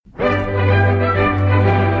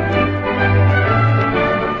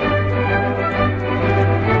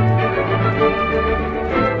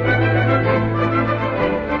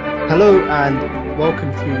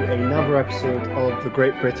another episode of the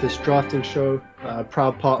Great British Drafting Show, a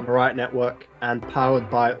proud part of the Right Network and powered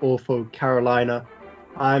by Ortho Carolina.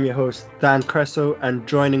 I'm your host, Dan Cresso, and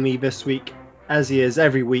joining me this week, as he is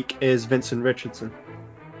every week, is Vincent Richardson.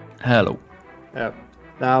 Hello.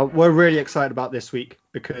 Now, we're really excited about this week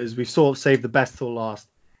because we've sort of saved the best till last.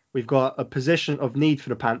 We've got a position of need for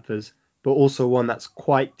the Panthers, but also one that's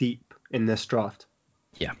quite deep in this draft.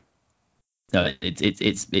 Yeah. No,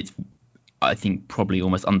 it's I think probably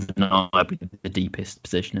almost undeniably the deepest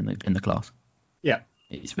position in the class. Yeah.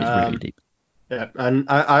 It's really deep. Yeah, and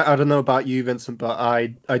I don't know about you, Vincent, but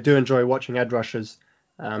I do enjoy watching edge rushers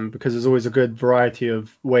because there's always a good variety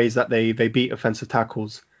of ways that they beat offensive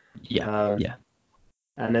tackles. Yeah.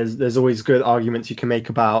 And there's always good arguments you can make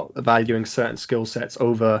about evaluating certain skill sets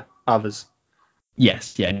over others.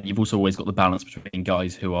 Yes, yeah. And you've also always got the balance between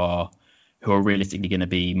guys who are realistically going to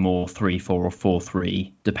be more 3-4 or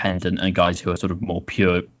 4-3 dependent, and guys who are sort of more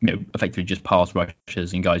pure, effectively just pass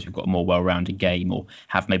rushers, and guys who've got a more well-rounded game or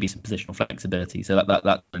have maybe some positional flexibility. So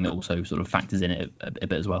that also sort of factors in it a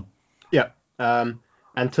bit as well. Yeah. And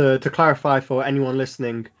to clarify for anyone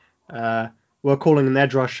listening, we're calling an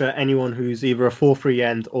edge rusher anyone who's either a 4-3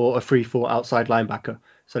 end or a 3-4 outside linebacker.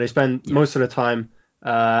 So they spend most of the time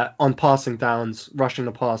on passing downs, rushing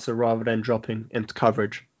the passer rather than dropping into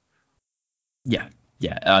coverage. Yeah.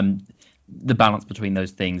 The balance between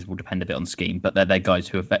those things will depend a bit on scheme, but they're guys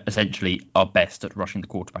who essentially are best at rushing the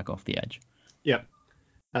quarterback off the edge. Yeah.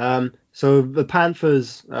 So the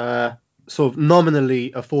Panthers, sort of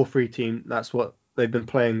nominally a 4-3 team, that's what they've been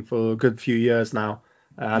playing for a good few years now.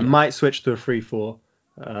 Might switch to a 3-4.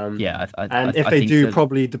 And if they do,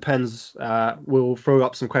 probably depends. We'll throw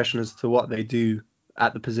up some questions as to what they do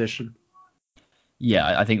at the position.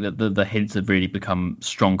 Yeah, I think that the hints have really become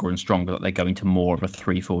stronger and stronger that they're going to more of a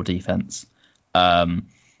 3-4 defense. And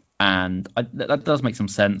that does make some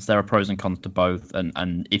sense. There are pros and cons to both,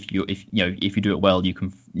 and if you do it well, you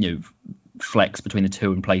can flex between the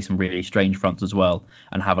two and play some really strange fronts as well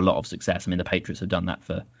and have a lot of success. I mean, the Patriots have done that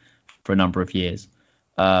for a number of years.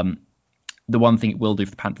 The one thing it will do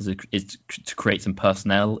for the Panthers is to create some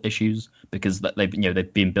personnel issues, because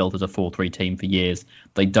they've been built as a 4-3 team for years.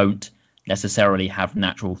 They don't necessarily have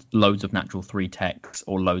loads of natural 3 techs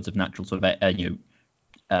or loads of natural sort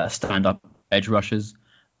of stand-up edge rushers.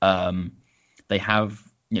 They have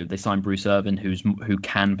they signed Bruce Irvin, who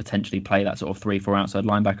can potentially play that sort of 3-4 outside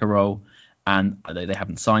linebacker role, and they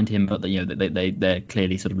haven't signed him, but they're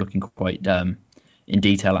clearly sort of looking quite in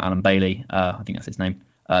detail at Alan Bailey. I think that's his name.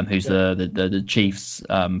 Who's the Chiefs'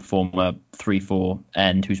 former 3-4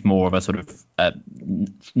 end, who's more of a sort of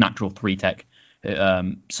natural 3 tech.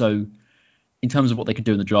 So in terms of what they could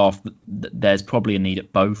do in the draft, there's probably a need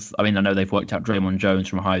at both. I mean, I know they've worked out Draymond Jones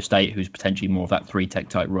from Ohio State, who's potentially more of that 3 tech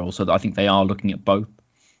type role. So I think they are looking at both,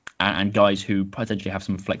 and guys who potentially have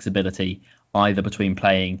some flexibility either between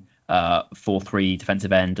playing 4-3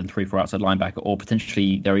 defensive end and 3-4 outside linebacker, or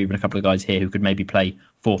potentially there are even a couple of guys here who could maybe play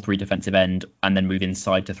 4-3 defensive end and then move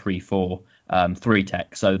inside to 3-4 3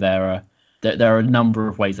 tech. So there are a number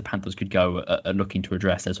of ways the Panthers could go at looking to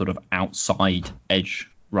address their sort of outside edge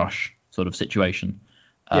rush sort of situation.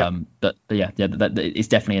 But it's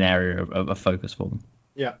definitely an area of focus for them.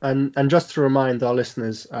 Yeah, and just to remind our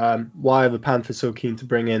listeners, why are the Panthers so keen to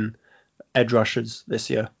bring in edge rushers this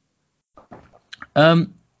year?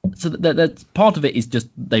 So that part of it is just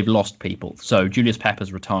they've lost people. So Julius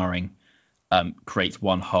Peppers retiring creates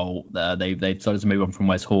one hole. They've started to move on from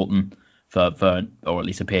Wes Horton for or at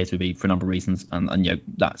least appear to be for a number of reasons, and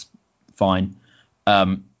that's fine.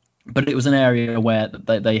 But it was an area where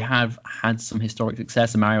they have had some historic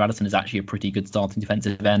success, and Mario Addison is actually a pretty good starting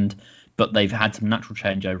defensive end, but they've had some natural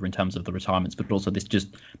changeover in terms of the retirements. But also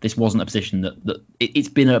this wasn't a position that it's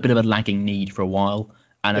been a bit of a lagging need for a while,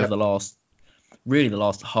 and over the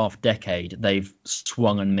last half decade, they've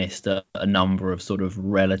swung and missed a number of sort of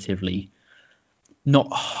relatively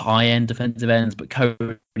not high-end defensive ends, but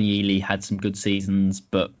Cody Ely had some good seasons,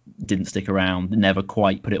 but didn't stick around, never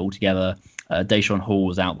quite put it all together. Deshaun Hall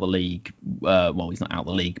was out the league. Well, he's not out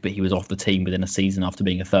the league, but he was off the team within a season after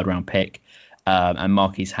being a third-round pick. And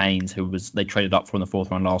Marquise Haynes, they traded up for in the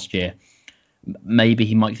 4th round last year. Maybe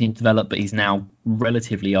he might continue to develop, but he's now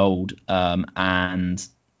relatively old and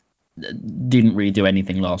didn't really do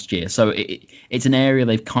anything last year. So it's an area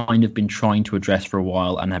they've kind of been trying to address for a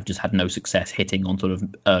while and have just had no success hitting on sort of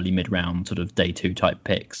early mid-round sort of day 2 type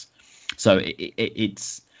picks. So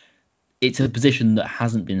it's a position that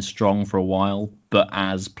hasn't been strong for a while, but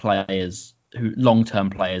as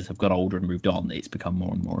long-term players have got older and moved on, it's become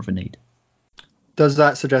more and more of a need. Does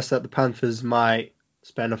that suggest that the Panthers might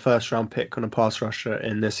spend a first-round pick on a pass rusher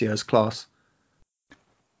in this year's class?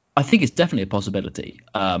 I think it's definitely a possibility.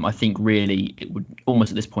 I think really it would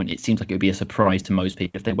almost at this point, it seems like it would be a surprise to most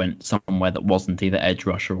people if they went somewhere that wasn't either edge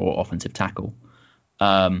rusher or offensive tackle.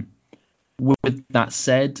 Um, with that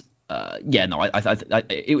said,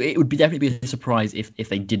 it would be definitely be a surprise if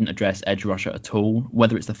they didn't address edge rusher at all,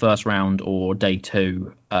 whether it's the first round or day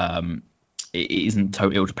two. It isn't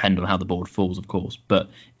totally. It will depend on how the board falls, of course, but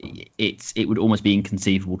it would almost be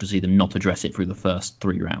inconceivable to see them not address it through the first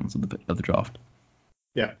 3 rounds of the draft.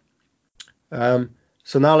 Yeah.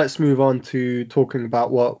 So now let's move on to talking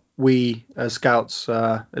about what we as scouts,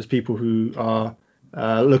 as people who are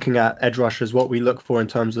looking at edge rushers, what we look for in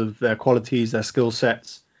terms of their qualities, their skill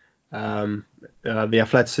sets, the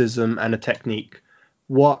athleticism and the technique.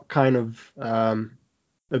 What kind of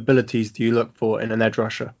abilities do you look for in an edge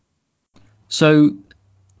rusher? So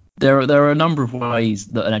there are a number of ways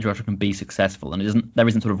that an edge rusher can be successful, and there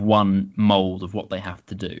isn't sort of one mold of what they have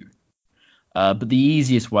to do. But the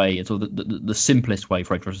easiest way, or the simplest way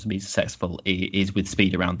for edge rushers to be successful is with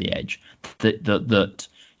speed around the edge. That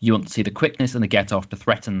you want to see the quickness and the get off to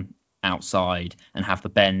threaten outside and have the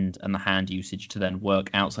bend and the hand usage to then work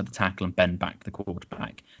outside the tackle and bend back to the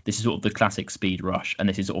quarterback. This is sort of the classic speed rush, and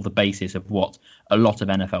this is sort of the basis of what a lot of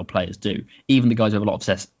NFL players do. Even the guys who have a lot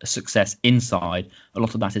of success inside, a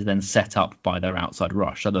lot of that is then set up by their outside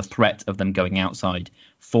rush. So the threat of them going outside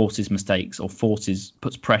forces mistakes or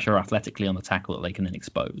puts pressure athletically on the tackle that they can then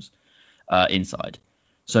expose inside.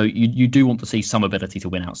 So you do want to see some ability to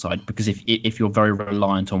win outside, because if you're very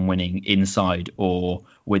reliant on winning inside or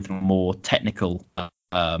with more technical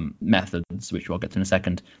methods, which I'll get to in a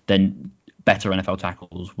second, then better NFL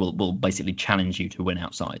tackles will basically challenge you to win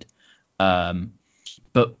outside.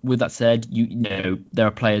 But with that said, you know there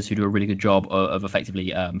are players who do a really good job of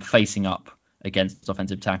effectively facing up against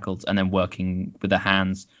offensive tackles and then working with their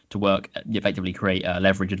hands to effectively create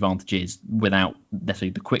leverage advantages without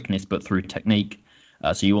necessarily the quickness, but through technique.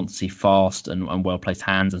 So you want to see fast and well-placed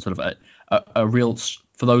hands and sort of a real,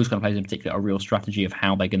 for those kind of players in particular, a real strategy of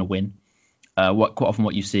how they're going to win. Quite often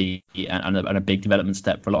what you see, and a big development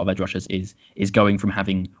step for a lot of edge rushers is going from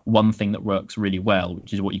having one thing that works really well,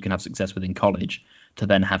 which is what you can have success with in college, to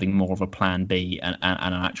then having more of a plan B and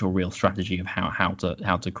an actual real strategy of how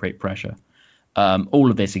to create pressure. All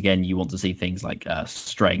of this, again, you want to see things like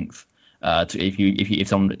strength. If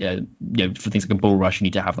someone for things like a bull rush, you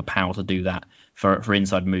need to have the power to do that. For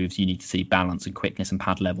inside moves, you need to see balance and quickness and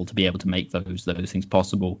pad level to be able to make those things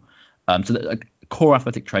possible. So core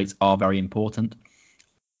athletic traits are very important.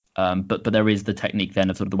 But there is the technique then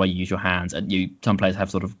of sort of the way you use your hands, and some players have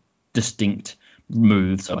sort of distinct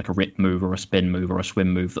moves, so like a rip move or a spin move or a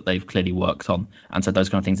swim move that they've clearly worked on, and so those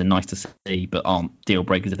kind of things are nice to see, but aren't deal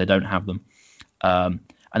breakers if they don't have them.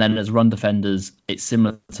 And then as run defenders, it's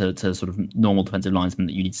similar to sort of normal defensive linesmen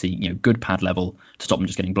that you need to see, good pad level to stop them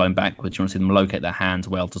just getting blown backwards. You want to see them locate their hands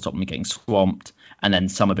well to stop them getting swamped, and then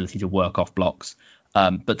some ability to work off blocks.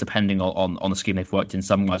 But depending on the scheme they've worked in,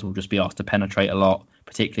 some guys will just be asked to penetrate a lot,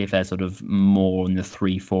 particularly if they're sort of more in the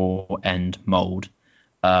 3-4 end mold.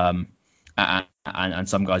 And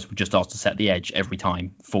some guys will just asked to set the edge every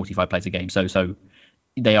time, 45 plays a game. So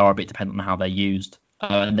they are a bit dependent on how they're used.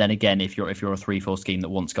 And then again, if you're a 3-4 scheme that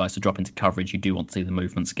wants guys to drop into coverage, you do want to see the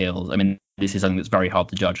movement skills. I mean, this is something that's very hard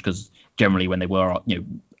to judge, because generally when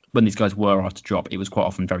these guys were asked to drop, it was quite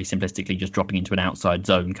often very simplistically just dropping into an outside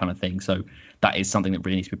zone kind of thing. So that is something that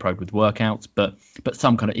really needs to be probed with workouts. But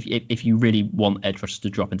some kind of, if you really want edge rushers to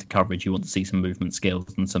drop into coverage, you want to see some movement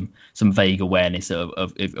skills and some vague awareness of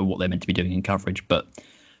what they're meant to be doing in coverage. But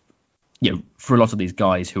for a lot of these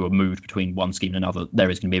guys who are moved between one scheme and another,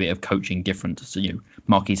 there is going to be a bit of coaching difference. So,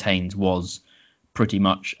 Marquise Haynes was pretty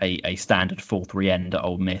much a standard 4-3 end at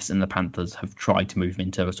Ole Miss, and the Panthers have tried to move him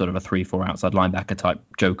into a sort of a 3-4 outside linebacker type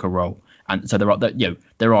joker role. And so there are going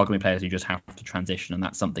to be players who just have to transition, and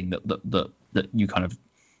that's something that you kind of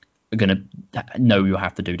are going to know you'll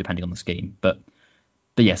have to do depending on the scheme. But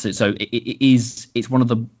yes, so it's one of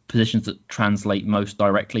the positions that translate most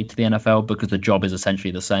directly to the NFL, because the job is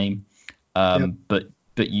essentially the same. But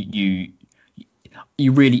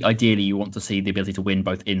you really, ideally, you want to see the ability to win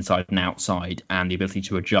both inside and outside, and the ability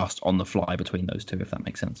to adjust on the fly between those two, if that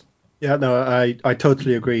makes sense. Yeah, no, I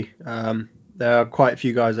totally agree. There are quite a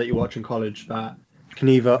few guys that you watch in college that can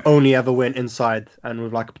either only ever win inside and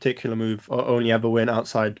with like a particular move, or only ever win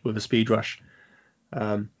outside with a speed rush.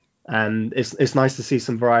 And it's nice to see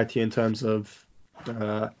some variety in terms of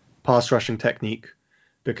pass rushing technique.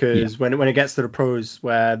 Because when it gets to the pros,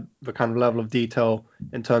 where the kind of level of detail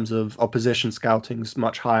in terms of opposition scouting is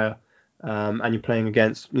much higher, and you're playing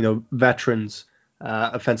against veterans,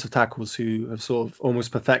 offensive tackles who have sort of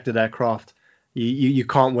almost perfected their craft, you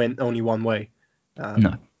can't win only one way.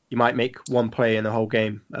 No. you might make one play in the whole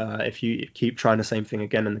game if you keep trying the same thing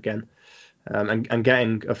again and again. And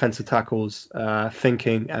getting offensive tackles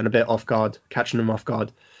thinking and a bit off guard, catching them off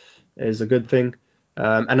guard is a good thing.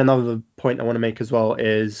 And another point I want to make as well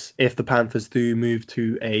is if the Panthers do move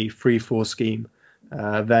to a 3-4 scheme,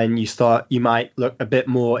 then you might look a bit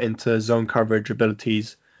more into zone coverage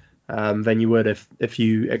abilities than you would if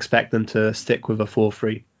you expect them to stick with a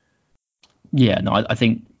 4-3. Yeah, no, I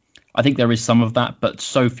think there is some of that, but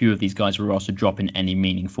so few of these guys were asked to drop in any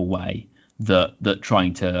meaningful way that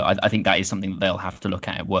trying to, I think that is something that they'll have to look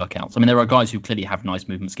at workouts. I mean, there are guys who clearly have nice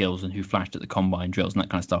movement skills and who flashed at the combine drills and that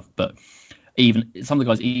kind of stuff, but even some of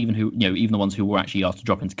the guys, even the ones who were actually asked to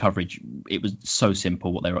drop into coverage, it was so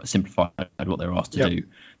simple what they were asked to do,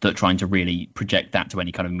 that trying to really project that to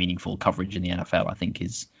any kind of meaningful coverage in the NFL, I think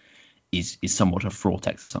is somewhat a fraught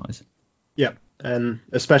exercise. Yeah, and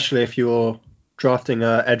especially if you're drafting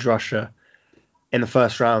an edge rusher in the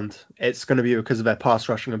first round, it's going to be because of their pass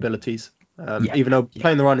rushing abilities. Even though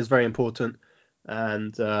playing the run is very important,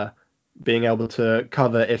 and being able to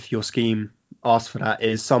cover if your scheme asks for that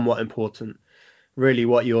is somewhat important. Really,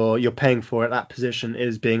 what you're paying for at that position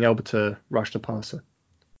is being able to rush the passer.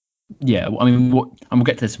 Yeah, I mean, and we'll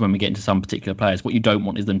get to this when we get into some particular players. What you don't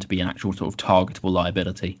want is them to be an actual sort of targetable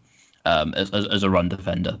liability as a run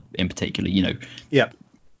defender in particular. Yeah.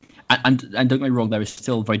 And don't get me wrong, there is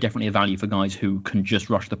still very definitely a value for guys who can just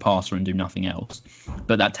rush the passer and do nothing else.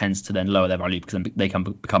 But that tends to then lower their value because then they can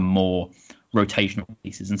become more rotational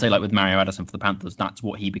pieces. And say like with Mario Addison for the Panthers, that's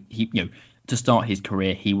what he to start his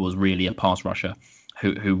career, he was really a pass rusher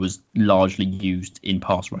who was largely used in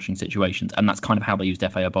pass rushing situations. And that's kind of how they used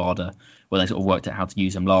Efe Obada when they sort of worked out how to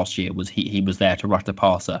use him last year. Was he was there to rush the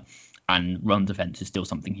passer, and run defense is still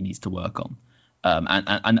something he needs to work on.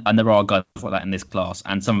 And there are guys like that in this class,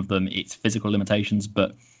 and some of them it's physical limitations,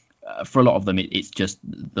 but for a lot of them it's just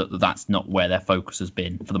that's not where their focus has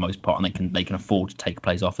been for the most part, and they can afford to take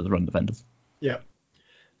plays off of the run defenders. Yeah.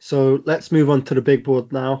 So let's move on to the big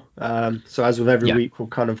board now. So as with every week, we'll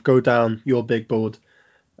kind of go down your big board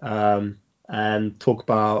and talk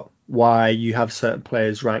about why you have certain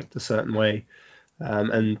players ranked a certain way,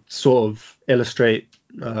 and sort of illustrate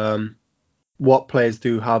what players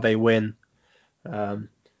do, how they win.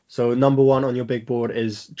 So number one on your big board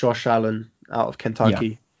is Josh Allen out of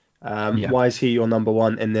Kentucky. Why is he your number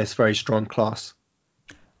one in this very strong class?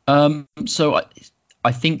 So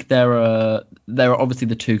I think there are obviously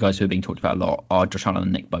the two guys who are being talked about a lot are Josh Allen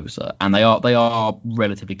and Nick Bosa, and they are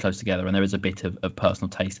relatively close together, and there is a bit of personal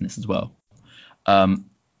taste in this as well. The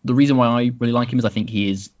reason why I really like him is I think he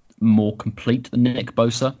is more complete than Nick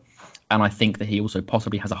Bosa, and I think that he also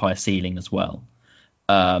possibly has a higher ceiling as well.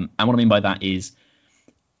 And what I mean by that is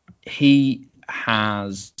he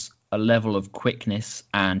has a level of quickness,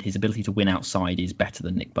 and his ability to win outside is better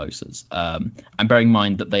than Nick Bosa's. And bearing in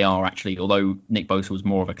mind that they are actually, although Nick Bosa was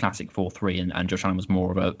more of a classic 4-3 and Josh Allen was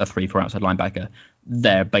more of a 3-4 outside linebacker,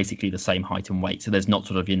 they're basically the same height and weight. So there's not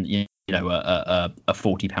sort of a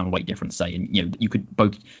 40-pound weight difference, say, and you could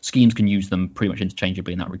both schemes can use them pretty much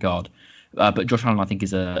interchangeably in that regard. But Josh Allen, I think,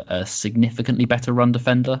 is a significantly better run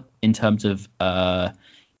defender in terms of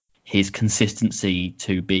his consistency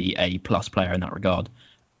to be a plus player in that regard.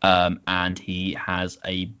 And he has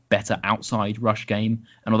a better outside rush game.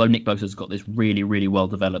 And although Nick Bosa's got this really, really well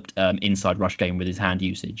developed inside rush game with his hand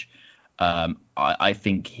usage, I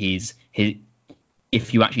think his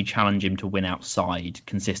if you actually challenge him to win outside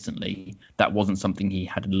consistently, that wasn't something he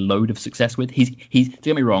had a load of success with. He's don't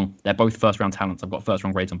get me wrong, they're both first round talents. I've got first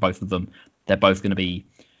round grades on both of them. They're both going to be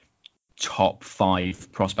top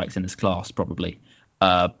 5 prospects in this class probably.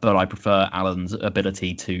 But I prefer Allen's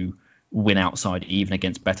ability to win outside even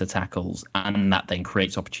against better tackles, and that then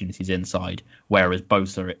creates opportunities inside, whereas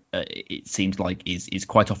Bosa it seems like is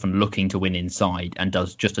quite often looking to win inside and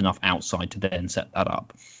does just enough outside to then set that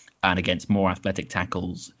up. And against more athletic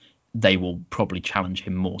tackles, they will probably challenge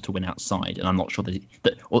him more to win outside, and I'm not sure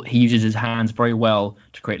that he uses his hands very well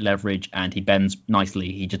to create leverage, and he bends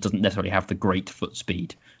nicely. He just doesn't necessarily have the great foot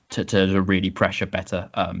speed to really pressure better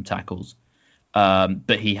tackles.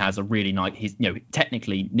 But he has a really nice.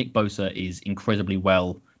 Technically, Nick Bosa is incredibly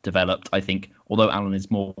well developed. I think, although Allen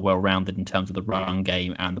is more well-rounded in terms of the run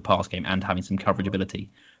game and the pass game and having some coverage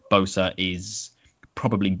ability, Bosa is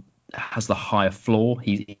probably has the higher floor.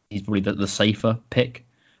 He's probably the safer pick.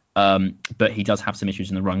 But he does have some issues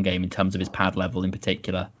in the run game in terms of his pad level in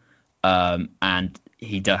particular. And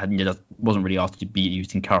he wasn't really asked to be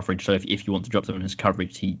used in coverage. So if you want to drop someone in his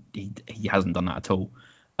coverage, he hasn't done that at all.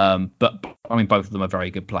 But I mean, both of them are very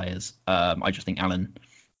good players. I just think Allen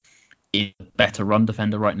is a better run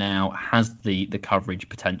defender right now, has the coverage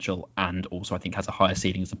potential, and also I think has a higher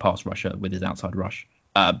ceiling as a pass rusher with his outside rush.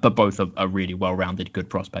 But both are really well-rounded, good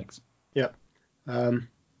prospects. Yeah.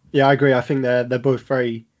 Yeah, I agree. I think they're both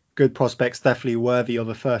very good prospects, definitely worthy of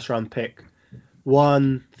a first round pick.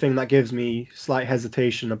 One thing that gives me slight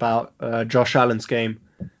hesitation about Josh Allen's game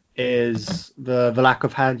is the lack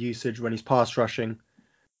of hand usage when he's pass rushing.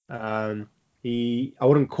 I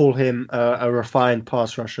wouldn't call him a refined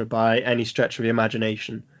pass rusher by any stretch of the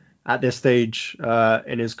imagination. At this stage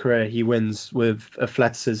in his career, he wins with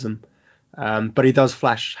athleticism, but he does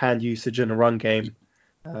flash hand usage in a run game.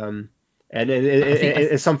 And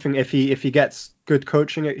it's something, if he gets good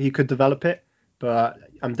coaching, he could develop it. But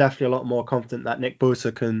I'm definitely a lot more confident that Nick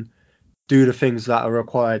Bosa can do the things that are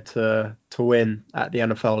required to win at the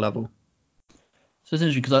NFL level. So it's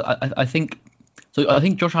interesting because I think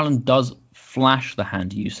Josh Allen does flash the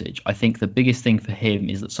hand usage. I think the biggest thing for him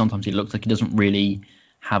is that sometimes it looks like he doesn't really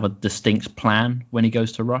have a distinct plan when he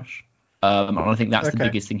goes to rush. And I think that's the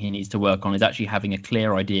biggest thing he needs to work on, is actually having a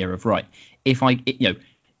clear idea of, right,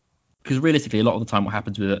 because realistically, a lot of the time what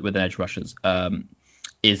happens with edge rushers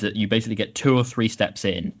is that you basically get 2 or 3 steps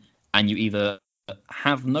in and you either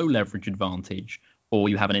have no leverage advantage or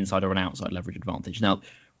you have an inside or an outside leverage advantage. Now,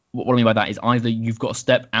 what I mean by that is either you've got a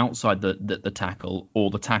step outside the tackle,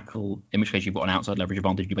 or the tackle, in which case you've got an outside leverage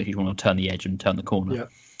advantage. You basically want to turn the edge and turn the corner. Yeah.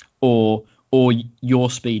 Or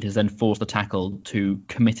your speed has then forced the tackle to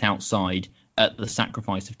commit outside at the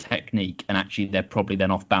sacrifice of technique, and actually they're probably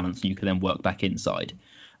then off balance and you can then work back inside.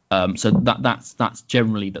 So that's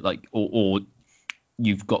generally that, like, or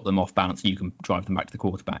you've got them off balance and you can drive them back to the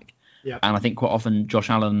quarterback. Yeah. And I think quite often Josh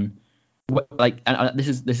Allen, and this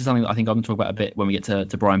is something that I think I'm going to talk about a bit when we get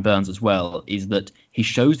to Brian Burns as well, is that he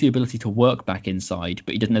shows the ability to work back inside,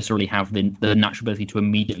 but he doesn't necessarily have the natural ability to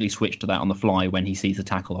immediately switch to that on the fly when he sees a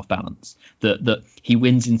tackle off balance. That he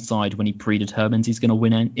wins inside when he predetermines he's going to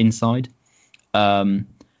win inside. And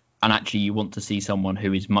actually you want to see someone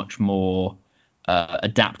who is much more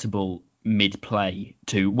adaptable mid-play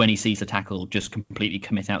to, when he sees a tackle, just completely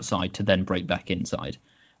commit outside to then break back inside.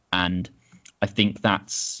 And I think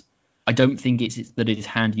I don't think it's that his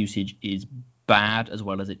hand usage is bad as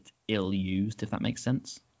well as it's ill-used, if that makes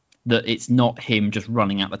sense. That it's not him just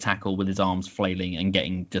running out the tackle with his arms flailing and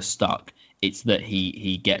getting just stuck. It's that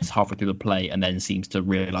he gets halfway through the play and then seems to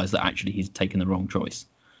realise that actually he's taken the wrong choice.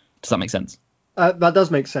 Does that make sense? That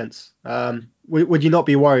does make sense. Would you not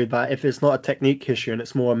be worried that if it's not a technique issue and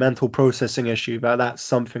it's more a mental processing issue, that's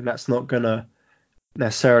something that's not going to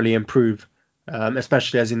necessarily improve,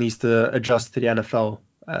 especially as he needs to adjust to the NFL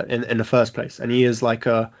in the first place? And he is like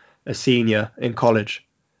a senior in college.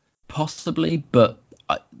 Possibly, but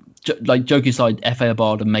like, joke aside, F.A.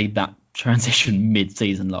 Abada made that transition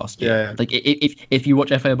mid-season last year. Yeah. Like, if you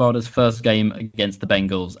watch F.A. Abada's first game against the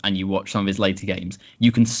Bengals and you watch some of his later games,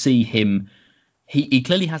 you can see him. He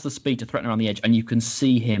clearly has the speed to threaten around the edge, and you can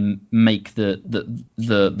see him make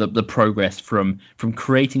the progress from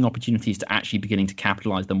creating opportunities to actually beginning to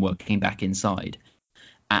capitalize them, working back inside.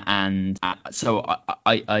 And so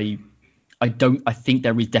I think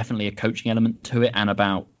there is definitely a coaching element to it, and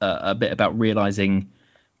about a bit about realizing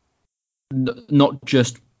not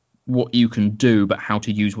just what you can do, but how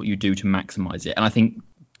to use what you do to maximize it. And I think,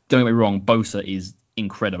 don't get me wrong, Bosa is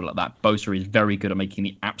incredible at that. Bosa is very good at making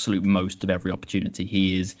the absolute most of every opportunity.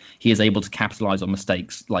 He is able to capitalize on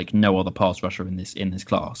mistakes like no other pass rusher in this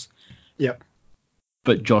class. Yep.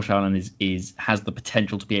 But Josh Allen has the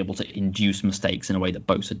potential to be able to induce mistakes in a way that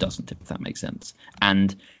Bosa doesn't, if that makes sense.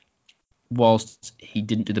 And whilst he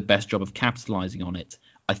didn't do the best job of capitalizing on it,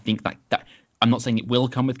 I think that I'm not saying it will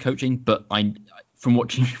come with coaching, but from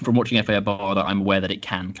watching F.A. Abada, I'm aware that it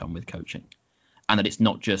can come with coaching, and that it's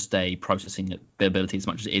not just a processing ability as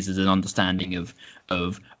much as it is as an understanding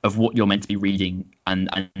of what you're meant to be reading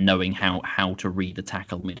and knowing how to read the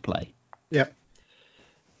tackle mid-play. Yeah.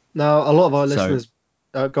 Now, a lot of our listeners...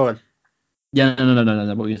 go on. Yeah, no.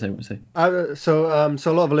 What were you saying? So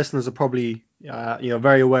a lot of our listeners are probably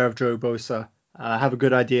very aware of Joe Bosa, have a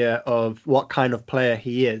good idea of what kind of player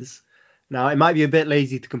he is. Now, it might be a bit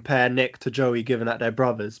lazy to compare Nick to Joey, given that they're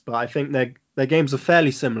brothers, but I think their games are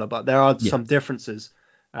fairly similar, but there are some differences.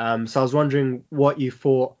 So I was wondering what you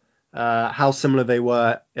thought, how similar they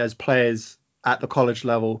were as players at the college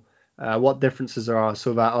level, what differences there are,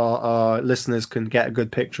 so that our listeners can get a good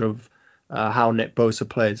picture of how Nick Bosa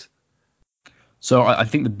plays. So I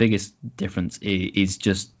think the biggest difference is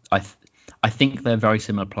just I think they're very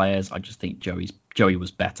similar players. I just think Joey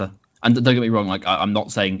was better. And don't get me wrong, like, I'm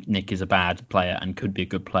not saying Nick is a bad player and could be a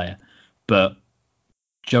good player, but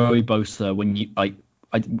Joey Bosa, when I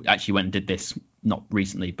actually went and did this not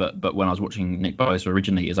recently, but when I was watching Nick Bosa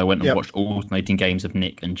originally, is I went and watched alternating games of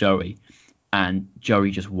Nick and Joey, and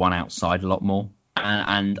Joey just won outside a lot more.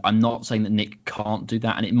 And I'm not saying that Nick can't do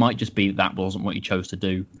that, and it might just be that wasn't what he chose to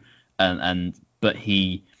do, but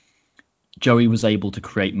Joey was able to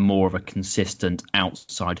create more of a consistent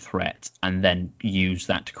outside threat and then use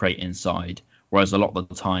that to create inside, whereas a lot of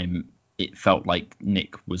the time it felt like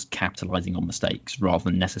Nick was capitalizing on mistakes rather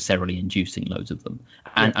than necessarily inducing loads of them.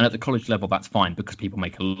 And at the college level, that's fine because people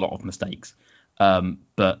make a lot of mistakes. But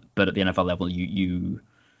at the NFL level, you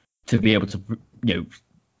to be able to,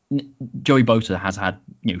 Joey Bosa has had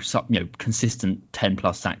consistent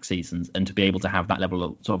 10+ sack seasons, and to be able to have that level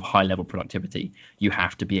of sort of high level productivity, you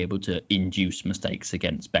have to be able to induce mistakes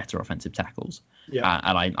against better offensive tackles.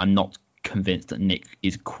 And I'm not convinced that Nick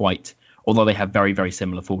is quite. Although they have very, very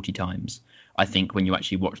similar 40 times, I think when you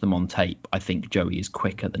actually watch them on tape, I think Joey is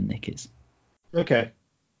quicker than Nick is. Okay.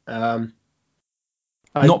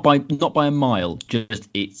 Not by a mile,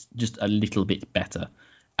 it's just a little bit better.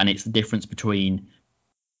 And it's the difference between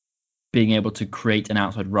being able to create an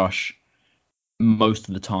outside rush most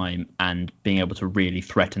of the time and being able to really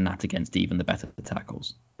threaten that against even the better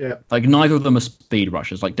tackles. Yeah. Like neither of them are speed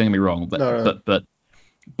rushers, like don't get me wrong, but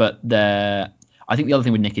they're. I think the other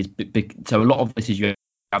thing with Nick is big. So a lot of this is you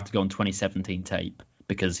have to go on 2017 tape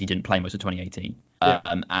because he didn't play most of 2018.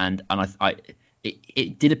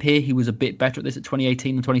 It did appear he was a bit better at this at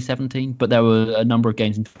 2018 than 2017, but there were a number of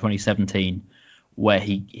games in 2017 where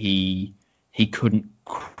he couldn't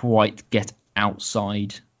quite get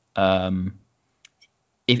outside.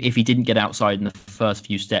 If he didn't get outside in the first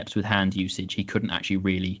few steps with hand usage, he couldn't actually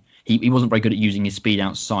really. He wasn't very good at using his speed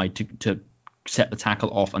outside to set the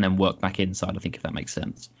tackle off and then work back inside, I think, if that makes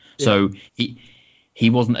sense. Yeah. So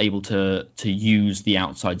he wasn't able to use the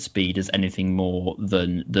outside speed as anything more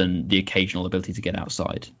than the occasional ability to get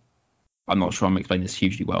outside. I'm not sure I'm explaining this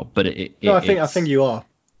hugely well, but I think you are.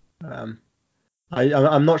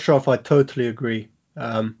 I'm not sure if I totally agree.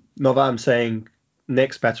 Not that I'm saying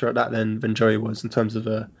Nick's better at that than Joey was in terms of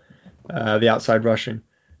the outside rushing.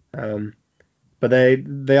 But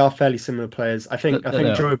they are fairly similar players. I think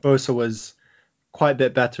Joey Bosa was quite a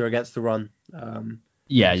bit better against the run. Played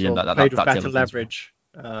with better leverage.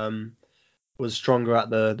 Was stronger at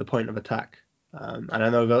the point of attack. And I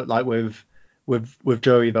know that like with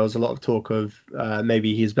Joey, there was a lot of talk of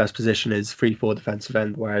maybe his best position is 3-4 defensive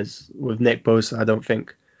end, whereas with Nick Bosa, I don't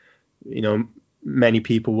think many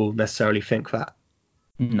people will necessarily think that.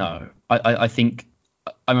 No, I think.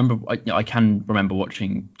 I can remember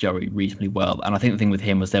watching Joey reasonably well, and I think the thing with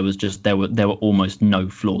him was there were almost no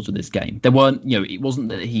flaws with this game. There weren't, it wasn't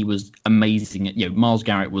that he was amazing. Myles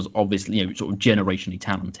Garrett was obviously sort of generationally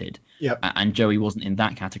talented, and Joey wasn't in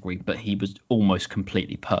that category, but he was almost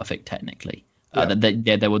completely perfect technically.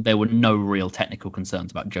 There were no real technical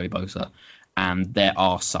concerns about Joey Bosa, and there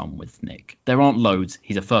are some with Nick. There aren't loads.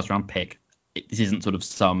 He's a first round pick. This isn't sort of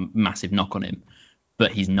some massive knock on him.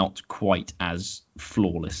 But he's not quite as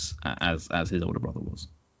flawless as his older brother was.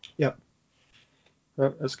 Yep.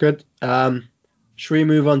 Well, that's good. Should we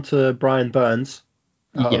move on to Brian Burns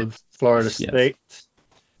of Florida State?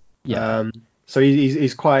 Yeah. So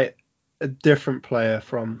he's quite a different player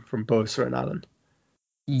from Bosa and Allen.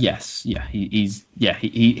 Yes. Yeah. He's.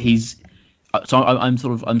 So I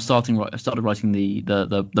started writing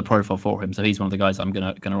the profile for him. So he's one of the guys I'm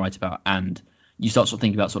gonna write about. And you start sort of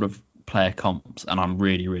thinking about sort of player comps, and I'm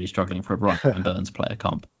really, really struggling for a Brian Burns player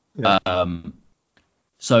comp. Yeah.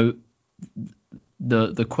 So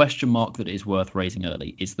the question mark that is worth raising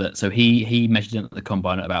early is that he measured in at the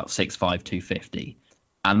combine at about 6'5", 250,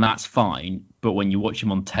 and that's fine. But when you watch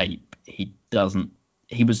him on tape, he doesn't.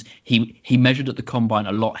 He measured at the combine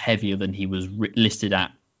a lot heavier than he was listed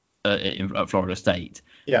at Florida State,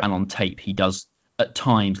 and on tape he does at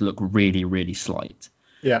times look really, really slight.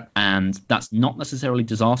 Yeah. And that's not necessarily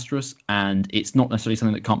disastrous, and it's not necessarily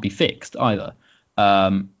something that can't be fixed either.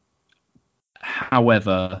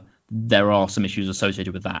 However, there are some issues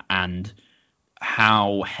associated with that, and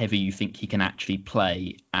how heavy you think he can actually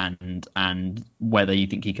play, and whether you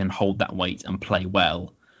think he can hold that weight and play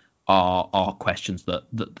well are questions that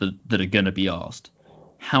are going to be asked.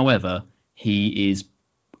 However,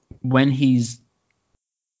 when he's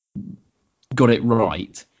got it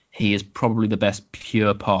right, he is probably the best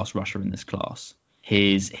pure pass rusher in this class.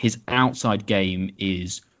 His outside game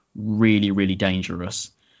is really, really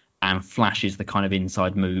dangerous and flashes the kind of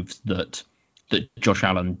inside moves that Josh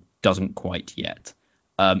Allen doesn't quite yet.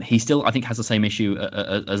 He still, I think, has the same issue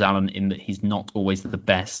as Allen in that he's not always the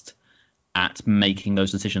best at making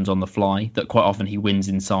those decisions on the fly, that quite often he wins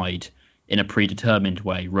inside in a predetermined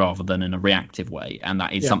way rather than in a reactive way, and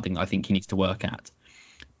that is something that I think he needs to work at.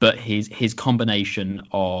 But his combination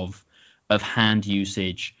of hand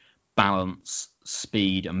usage, balance,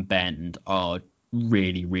 speed, and bend are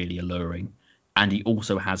really, really alluring. And he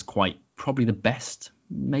also has probably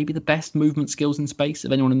maybe the best movement skills in space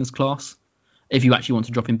of anyone in this class. If you actually want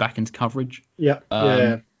to drop him back into coverage,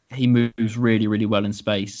 he moves really, really well in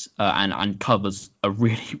space and covers a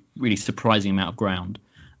really, really surprising amount of ground.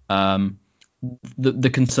 The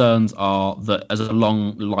concerns are that as a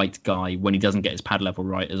long, light guy, when he doesn't get his pad level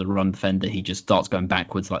right as a run defender, he just starts going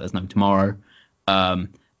backwards like there's no tomorrow.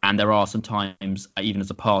 And there are some times, even as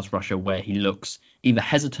a pass rusher, where he looks either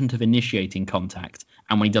hesitant of initiating contact,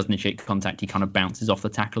 and when he does initiate contact, he kind of bounces off the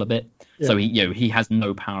tackle a bit. Yeah. So he has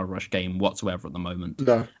no power rush game whatsoever at the moment.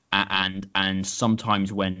 No. And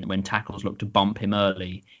sometimes when tackles look to bump him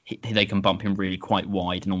early, they can bump him really quite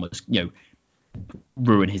wide and almost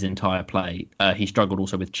ruin his entire play. He struggled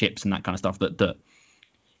also with chips and that kind of stuff. That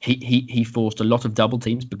he forced a lot of double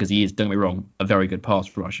teams because he is, don't get me wrong, a very good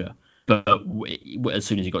pass rusher. But as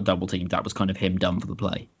soon as he got double teamed, that was kind of him done for the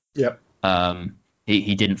play. Yep.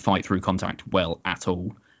 He didn't fight through contact well at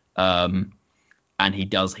all. And he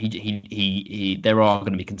does. There are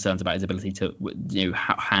going to be concerns about his ability to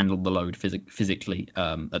handle the load physically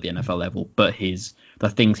at the NFL level. But the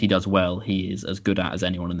things he does well, he is as good at as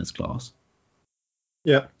anyone in this class.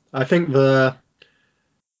 Yeah, I think the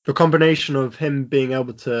combination of him being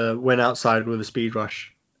able to win outside with a speed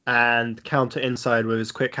rush and counter inside with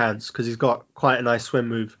his quick hands, because he's got quite a nice swim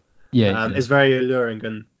move, is very alluring.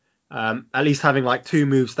 And at least having like two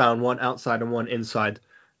moves down, one outside and one inside,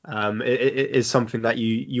 it is something that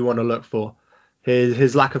you want to look for.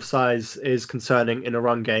 His lack of size is concerning in a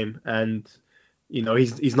run game, and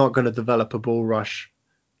he's not going to develop a ball rush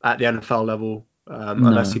at the NFL level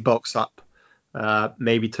unless he bulks up,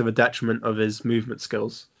 maybe to the detriment of his movement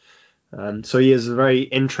skills. So he is a very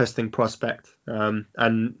interesting prospect, and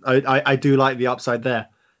I do like the upside there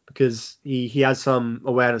because he has some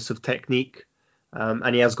awareness of technique,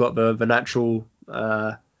 and he has got the natural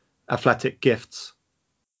athletic gifts.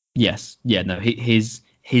 Yes, yeah, no, his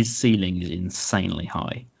ceiling is insanely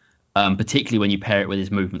high, particularly when you pair it with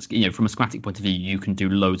his movements. From a schematic point of view, you can do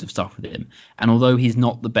loads of stuff with him, and although he's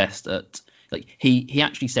not the best at, he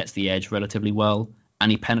actually sets the edge relatively well. And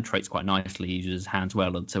he penetrates quite nicely. He uses his hands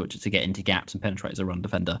well to get into gaps and penetrate as a run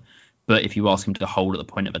defender. But if you ask him to hold at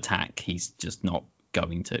the point of attack, he's just not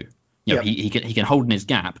going to. He can hold in his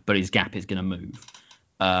gap, but his gap is going to move.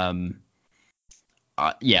 I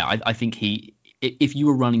think if you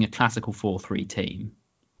were running a classical 4-3 team,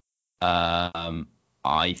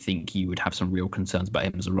 I think you would have some real concerns about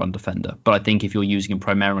him as a run defender. But I think if you're using him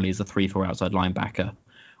primarily as a 3-4 outside linebacker,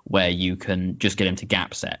 where you can just get him to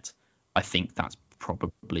gap set, I think that's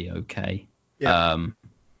probably okay. My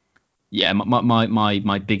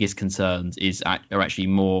biggest concerns are actually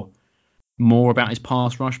more about his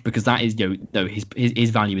pass rush, because that is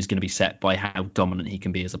his value is going to be set by how dominant he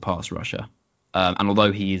can be as a pass rusher. And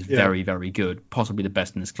although he is very, very good, possibly the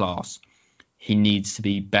best in his class, he needs to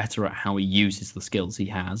be better at how he uses the skills he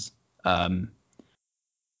has on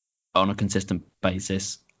a consistent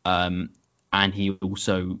basis. And he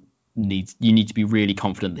also you need to be really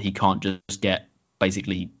confident that he can't just get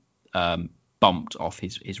basically bumped off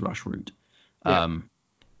his rush route,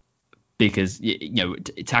 because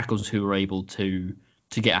tackles who are able to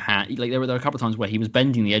get a hand, there were a couple of times where he was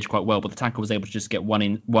bending the edge quite well, but the tackle was able to just get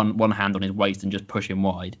one hand on his waist and just push him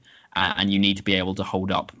wide, and you need to be able to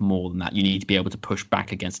hold up more than that. You need to be able to push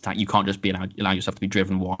back against attack. You can't just allow yourself to be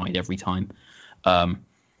driven wide every time.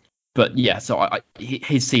 But yeah, so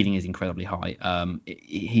his ceiling is incredibly high.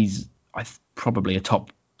 He's probably a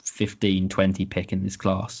top 15, 20 pick in this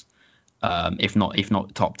class, if not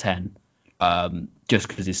top 10, just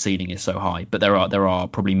because his ceiling is so high. But there are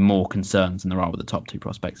probably more concerns than there are with the top two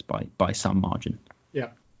prospects by some margin.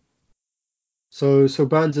 Yeah. So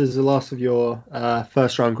Burns is the last of your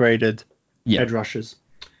first round graded edge rushers.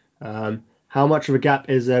 How much of a gap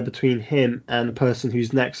is there between him and the person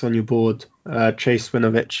who's next on your board, Chase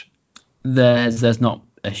Winovich? There's not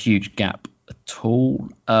a huge gap at all.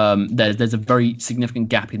 There's a very significant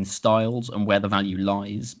gap in styles and where the value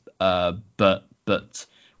lies. But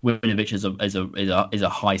Winovich is a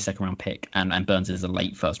high second round pick, and Burns is a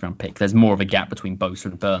late first round pick. There's more of a gap between Bosa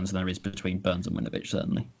and Burns than there is between Burns and Winovich,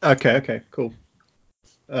 certainly. Okay, cool.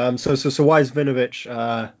 So why is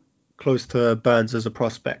Winovich close to Burns as a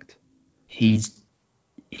prospect? He's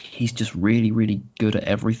just really, really good at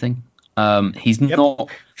everything. He's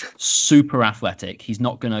not super athletic. He's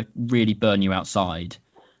not going to really burn you outside.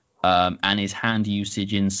 And his hand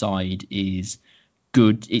usage inside is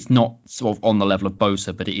good. It's not sort of on the level of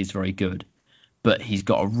Bosa, but it is very good. But he's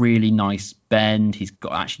got a really nice bend. He's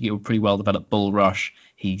got actually a pretty well developed bull rush.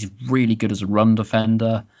 He's really good as a run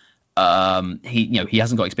defender. He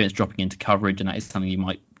hasn't got experience dropping into coverage, and that is something you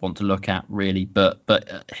might want to look at really. But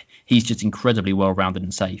he's just incredibly well rounded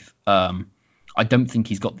and safe. I don't think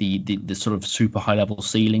he's got the sort of super high level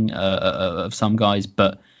ceiling of some guys,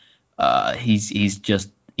 but he's just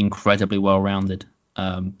incredibly well rounded.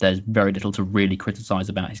 There's very little to really criticize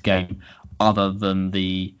about his game, other than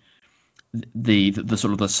the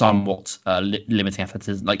sort of the somewhat limiting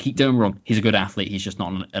athleticism. Like, don't get me wrong, he's a good athlete. He's just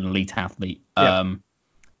not an elite athlete. Yeah.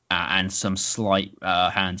 And some slight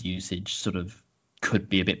hand usage sort of could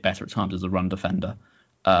be a bit better at times as a run defender.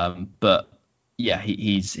 But yeah,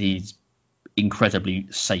 he's incredibly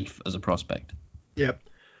safe as a prospect. Yeah.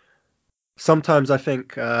 Sometimes I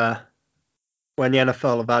think when the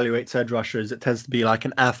NFL evaluates edge rushers, it tends to be like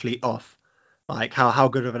an athlete off. Like, how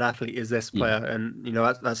good of an athlete is this player? Yeah. And,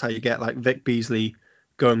 that's how you get like Vic Beasley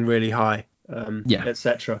going really high,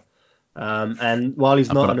 etc. And while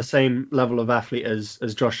he's not on the same level of athlete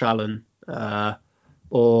as Josh Allen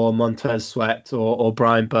or Montez Sweat or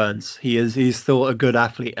Brian Burns, he's still a good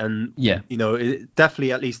athlete, and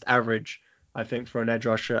definitely at least average, I think, for an edge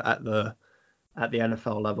rusher at the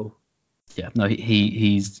NFL level. Yeah, no,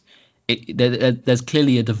 there's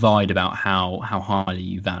clearly a divide about how highly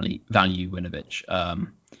you value Winovich. And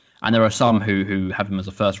there are some who have him as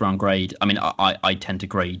a first round grade. I mean, I tend to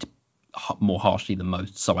grade more harshly than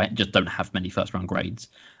most, so I just don't have many first round grades.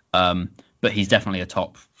 But he's definitely a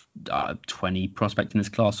top 20 prospect in this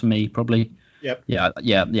class for me, probably. Yep.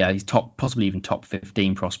 Yeah. He's possibly even top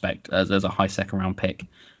 15 prospect as a high second round pick.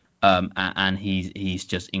 And he's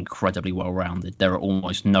just incredibly well rounded. There are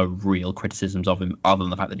almost no real criticisms of him, other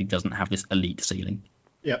than the fact that he doesn't have this elite ceiling.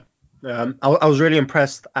 Yeah. I was really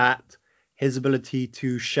impressed at his ability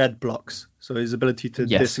to shed blocks, so his ability to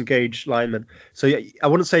disengage linemen. So I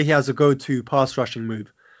wouldn't say he has a go-to pass rushing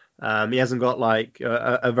move. He hasn't got like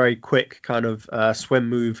a very quick kind of swim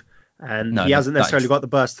move, and he hasn't necessarily got the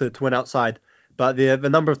burst to win outside. But the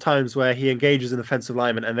number of times where he engages an offensive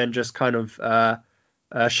lineman and then just kind of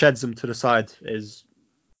sheds them to the side is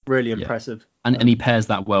really impressive. And he pairs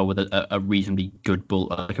that well with a reasonably good bull,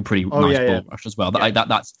 like a pretty nice bull rush as well.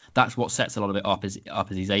 That's what sets a lot of it up. Is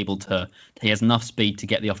he has enough speed to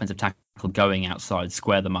get the offensive tackle going outside,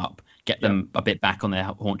 square them up, get them a bit back on their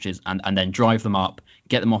haunches, and then drive them up,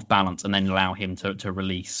 get them off balance, and then allow him to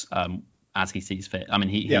release as he sees fit. I mean,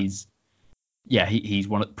 he's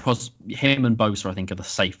one of him and Bosa, I think, are the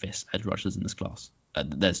safest edge rushers in this class. He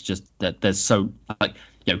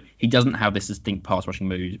doesn't have this distinct pass rushing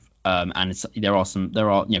move, and there are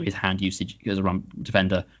his hand usage as a run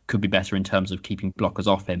defender could be better in terms of keeping blockers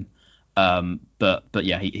off him. But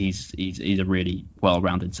he's a really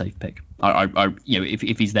well-rounded safe pick.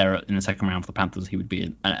 If he's there in the second round for the Panthers, he would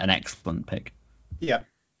be an excellent pick. Yeah,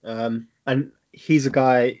 and he's a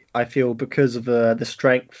guy I feel, because of the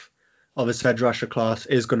strength of his edge rusher class,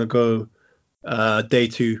 is going to go day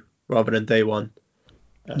 2 rather than day 1.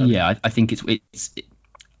 I think it's.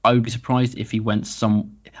 I would be surprised if he went I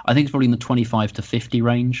think it's probably in the 25 to 50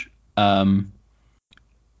 range. And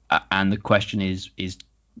the question is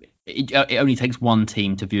it only takes one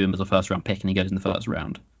team to view him as a first round pick, and he goes in the first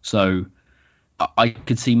round. So I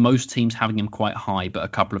could see most teams having him quite high, but a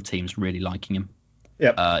couple of teams really liking him.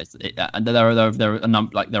 Yeah. And there are a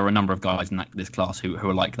number of guys in this class who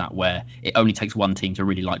are like that, where it only takes one team to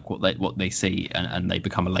really like what they see, and they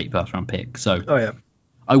become a late first round pick. So. Oh yeah.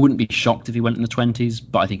 I wouldn't be shocked if he went in the 20s,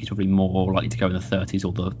 but I think he's probably more likely to go in the 30s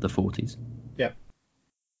or the 40s. Yeah.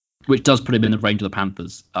 Which does put him in the range of the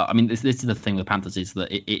Panthers. I mean, this is the thing with the Panthers, is that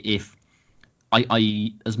if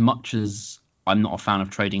I as much as I'm not a fan of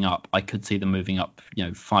trading up, I could see them moving up,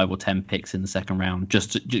 5 or 10 picks in the second round,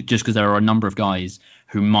 just because there are a number of guys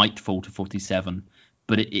who might fall to 47.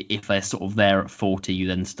 But if they're sort of there at 40, you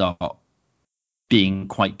then start being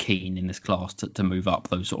quite keen in this class to move up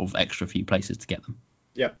those sort of extra few places to get them.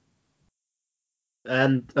 Yeah.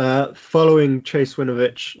 And following Chase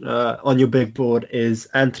Winovich on your big board is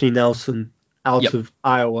Anthony Nelson out of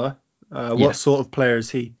Iowa. What sort of player is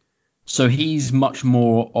he? So he's much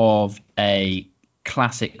more of a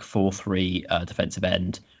classic 4-3 defensive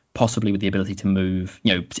end, possibly with the ability to move.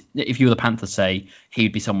 If you were the Panthers, say, he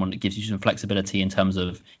would be someone that gives you some flexibility in terms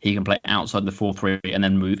of he can play outside the 4-3 and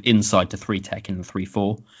then move inside to 3-tech in the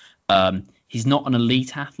 3-4. He's not an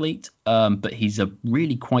elite athlete, but he's a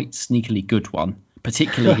really quite sneakily good one.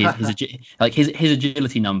 Particularly his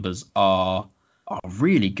agility numbers are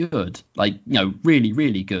really good, really,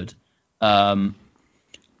 really good. And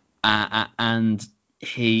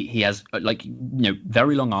he has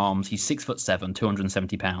very long arms. He's 6'7",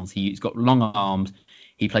 270 pounds. He's got long arms.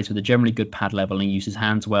 He plays with a generally good pad level and he uses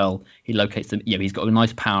hands well. He locates them. He's got a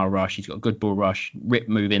nice power rush. He's got a good ball rush, rip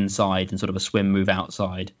move inside and sort of a swim move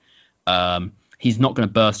outside. He's not going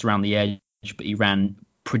to burst around the edge, but he ran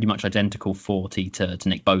pretty much identical 40 to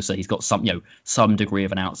Nick Bosa. He's got some degree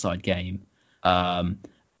of an outside game, and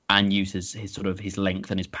uses his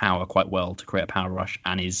length and his power quite well to create a power rush,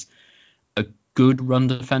 and is a good run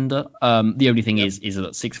defender. The only thing is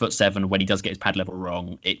that 6'7", when he does get his pad level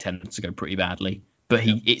wrong, it tends to go pretty badly. But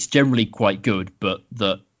it's generally quite good, but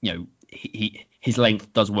his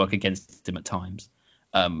length does work against him at times,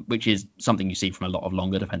 which is something you see from a lot of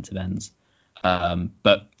longer defensive ends.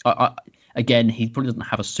 But again, he probably doesn't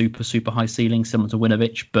have a super high ceiling similar to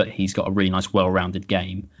Winovich, but he's got a really nice, well-rounded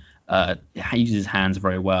game. He uses his hands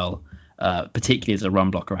very well, particularly as a run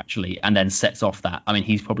blocker, actually, and then sets off that. I mean,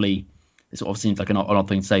 he's probably, it sort of seems like an odd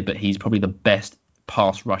thing to say, but he's probably the best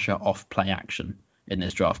pass rusher off play action in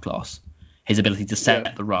this draft class. His ability to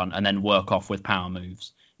set the run and then work off with power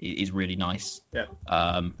moves is really nice.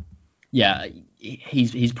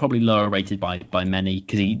 He's probably lower rated by many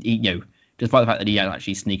because he despite the fact that he is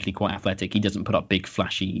actually sneakily quite athletic, he doesn't put up big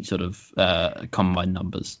flashy sort of combine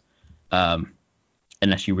numbers,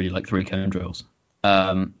 unless you really like 3-cone drills.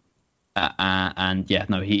 I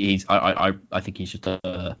think he's just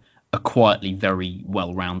a quietly very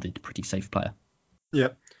well-rounded, pretty safe player.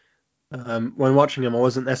 Yep. When watching him, I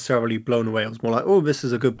wasn't necessarily blown away. I was more like, oh, this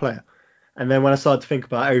is a good player. And then when I started to think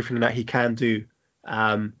about everything that he can do,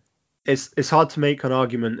 it's hard to make an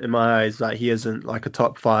argument in my eyes that he isn't like a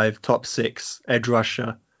top 5, top 6 edge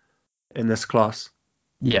rusher in this class.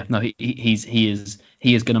 Yeah, no, he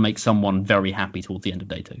is going to make someone very happy towards the end of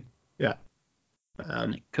day 2. Yeah.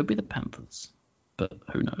 It could be the Panthers, but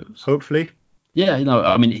who knows? Hopefully. Yeah, no,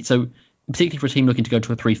 I mean, so particularly for a team looking to go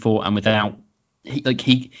to a 3-4 and without,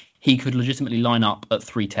 he could legitimately line up at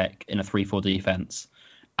 3 tech in a 3-4 defense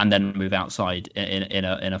and then move outside in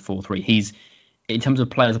a 4-3. He's, in terms of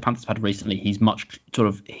players the Panthers have had recently, he's much sort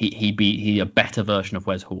of he'd be a better version of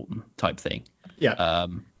Wes Horton type thing. Yeah.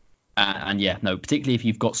 Particularly if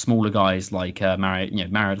you've got smaller guys like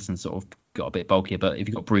Maradison sort of got a bit bulkier, but if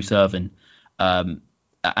you've got Bruce Irvin, even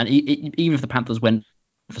if the Panthers went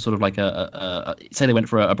for sort of like say they went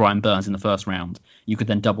for a Brian Burns in the first round, you could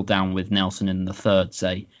then double down with Nelson in the third,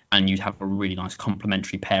 say, and you'd have a really nice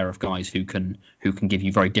complementary pair of guys who can give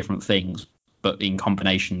you very different things, but in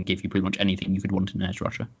combination give you pretty much anything you could want in an edge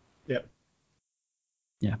rusher. Yep.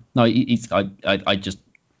 Yeah. No, he's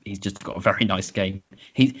just got a very nice game.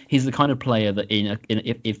 He's the kind of player that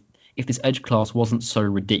if this edge class wasn't so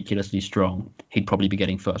ridiculously strong, he'd probably be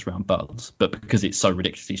getting first round buzz. But because it's so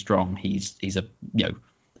ridiculously strong, he's a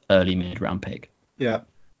early mid round pick. Yeah.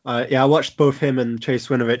 I watched both him and Chase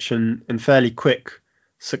Winovich in fairly quick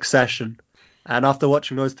succession. And after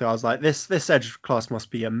watching those two, I was like, this edge class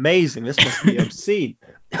must be amazing. This must be obscene.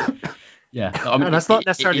 Yeah. I mean, and that's not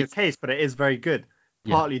necessarily the case, but it is very good.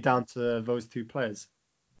 Partly down to those two players.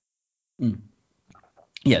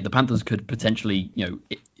 Yeah, the Panthers could potentially,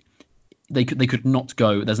 they could not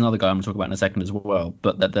go. There's another guy I'm going to talk about in a second as well,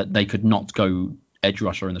 but that they could not go edge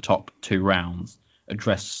rusher in the top 2 rounds,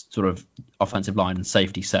 address sort of offensive line and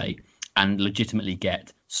safety, say, and legitimately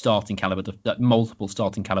get multiple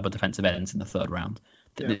starting caliber defensive ends in the 3rd round.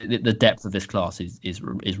 The depth of this class is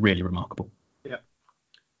really remarkable. Yeah.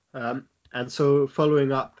 And so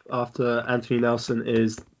following up after Anthony Nelson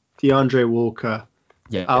is DeAndre Walker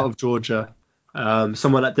out of Georgia.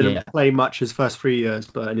 Someone that didn't play much his first 3 years,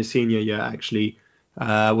 but in his senior year actually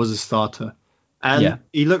was a starter. And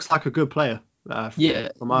he looks like a good player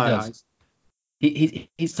from my eyes.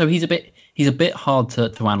 He's a bit hard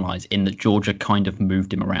to analyze in that Georgia kind of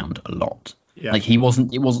moved him around a lot. Yeah. Like it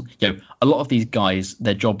wasn't a lot of these guys,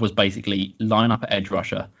 their job was basically line up at edge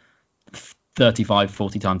rusher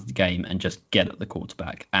 35-40 times a game and just get at the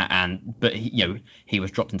quarterback. But he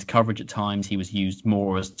was dropped into coverage at times. He was used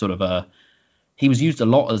more as sort of he was used a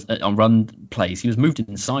lot on run plays. He was moved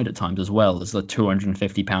inside at times as well as a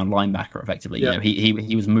 250-pound linebacker, effectively. Yeah.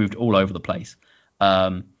 He was moved all over the place.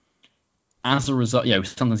 As a result,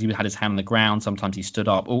 sometimes he had his hand on the ground, sometimes he stood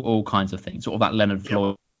up, all kinds of things. Sort of that Leonard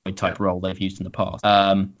Floyd type role they've used in the past.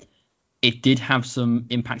 It did have some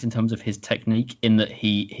impact in terms of his technique, in that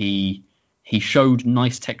he showed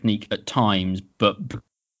nice technique at times, but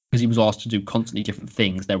because he was asked to do constantly different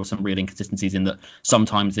things, there were some real inconsistencies in that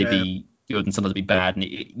sometimes they'd be good and sometimes they'd be bad. And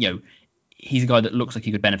he's a guy that looks like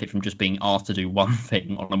he could benefit from just being asked to do one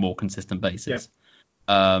thing on a more consistent basis.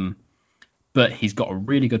 But he's got a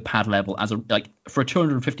really good pad level for a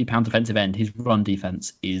 250-pound defensive end. His run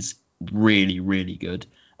defense is really, really good.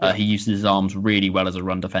 He uses his arms really well as a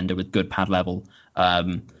run defender with good pad level.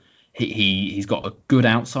 He's got a good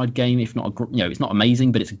outside game, if not it's not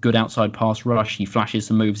amazing, but it's a good outside pass rush. He flashes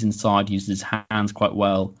some moves inside, uses his hands quite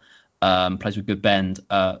well, plays with good bend.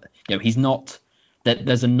 He's not.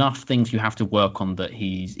 There's enough things you have to work on that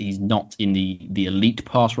he's not in the elite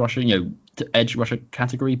pass rusher, to edge rusher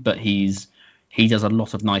category, but he does a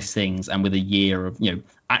lot of nice things, and with a year of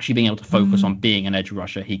actually being able to focus on being an edge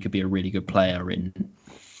rusher, he could be a really good player in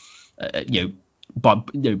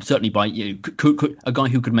certainly by could a guy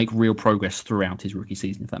who could make real progress throughout his rookie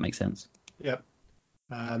season, if that makes sense. Yep.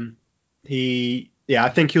 I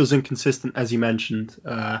think he was inconsistent, as you mentioned,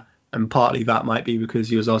 and partly that might be because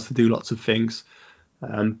he was asked to do lots of things.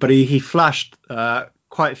 But he flashed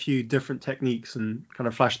quite a few different techniques and kind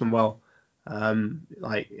of flashed them well.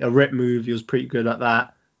 Like a rip move, he was pretty good at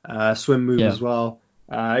that. Swim move as well.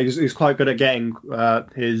 He was quite good at getting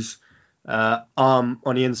his arm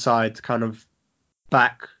on the inside to kind of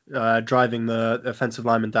back, driving the offensive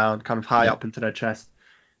lineman down kind of high up into their chest.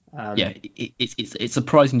 It's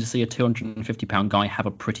surprising to see a 250-pound guy have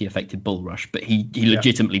a pretty effective bull rush, but he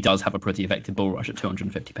legitimately does have a pretty effective bull rush at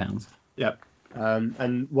 250 pounds. Yep.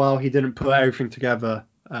 And while he didn't put everything together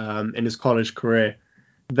in his college career,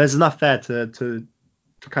 there's enough there to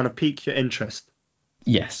kind of pique your interest.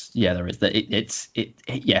 Yes, there is.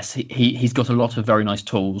 He's got a lot of very nice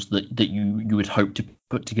tools that you would hope to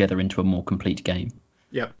put together into a more complete game.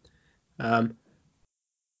 Yep.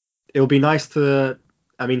 It'll be nice to.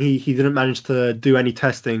 I mean, he didn't manage to do any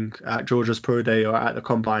testing at Georgia's Pro Day or at the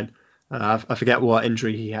Combine. I forget what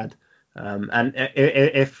injury he had. And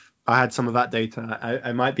if I had some of that data,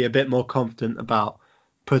 I might be a bit more confident about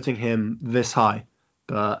putting him this high.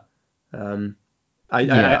 But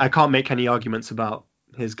I can't make any arguments about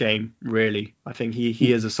his game, really. I think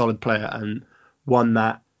he is a solid player and one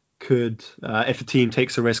that could, if a team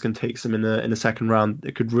takes a risk and takes him in the second round,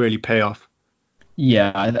 it could really pay off.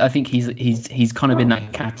 Yeah, I think he's kind of in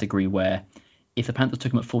that category where if the Panthers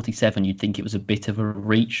took him at 47, you'd think it was a bit of a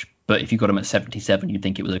reach, but if you got him at 77, you'd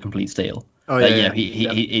think it was a complete steal.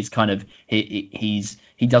 He's kind of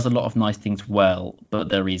he does a lot of nice things well, but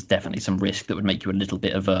there is definitely some risk that would make you a little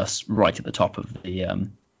bit averse right at the top of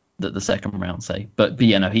the second round, say. But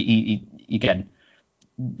he again,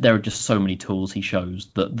 there are just so many tools he shows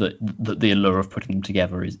that the allure of putting them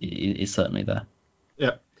together is certainly there.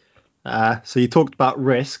 Yeah. So you talked about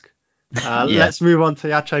risk. Let's move on to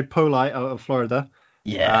Yache Polite out of Florida.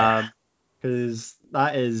 Yeah. Because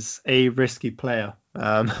that is a risky player.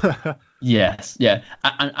 Yes, yeah.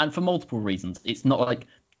 And for multiple reasons. It's not like,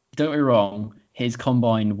 don't get me wrong, his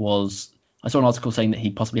combine was... I saw an article saying that he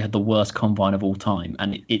possibly had the worst combine of all time.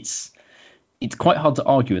 And it's quite hard to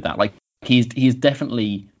argue with that. Like, he's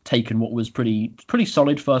definitely taken what was pretty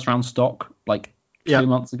solid first round stock, like 2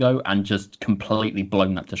 months ago, and just completely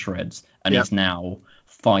blown that to shreds, and he's now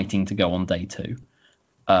fighting to go on day two.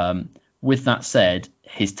 With that said,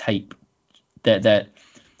 his tape there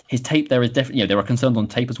is definitely, there are concerns on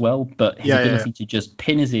tape as well, but his ability to just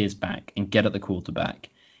pin his ears back and get at the quarterback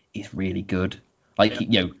is really good. Like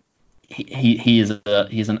he is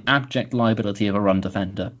an abject liability of a run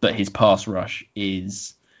defender, but his pass rush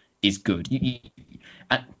is good.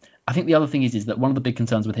 I think the other thing is that one of the big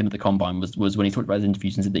concerns with him at the Combine was when he talked about his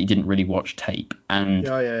interviews and said that he didn't really watch tape. And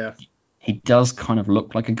he does kind of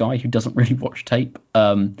look like a guy who doesn't really watch tape.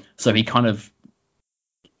 So he kind of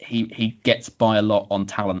he gets by a lot on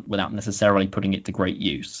talent without necessarily putting it to great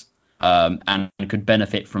use. And could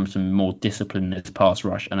benefit from some more discipline in his pass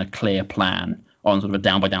rush and a clear plan on sort of a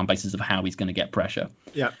down-by-down basis of how he's going to get pressure.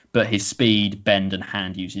 Yeah. But his speed, bend, and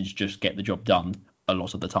hand usage just get the job done a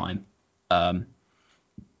lot of the time.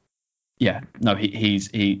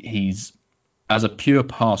 He's as a pure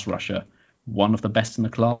pass rusher, one of the best in the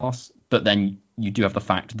class. But then you do have the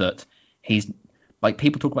fact that he's, like,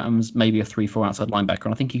 people talk about him as maybe a 3-4 outside linebacker,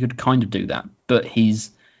 and I think he could kind of do that. But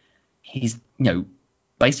he's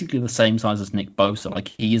basically the same size as Nick Bosa. Like,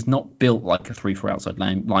 he is not built like a 3-4 outside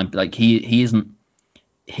line. Like, he isn't.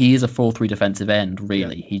 He is a 4-3 defensive end,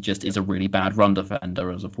 really. Yeah. He just is a really bad run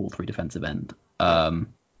defender as a 4-3 defensive end. And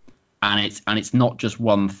it's not just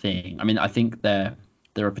one thing. I mean, I think there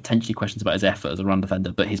are potentially questions about his effort as a run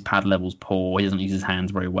defender, but his pad level's poor. He doesn't use his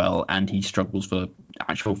hands very well, and he struggles for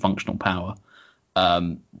actual functional power.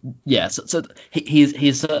 So he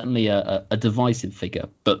is certainly a divisive figure,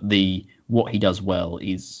 but what he does well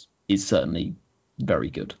is certainly very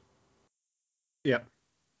good. Yeah.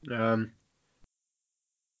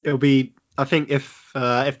 It'll be, I think, if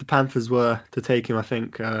the Panthers were to take him, I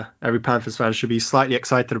think every Panthers fan should be slightly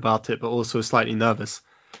excited about it, but also slightly nervous.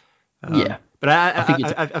 Yeah. But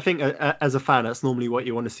I think as a fan, that's normally what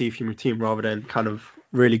you want to see from your team, rather than kind of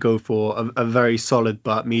really go for a very solid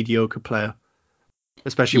but mediocre player,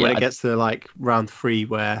 especially when it gets to like round 3,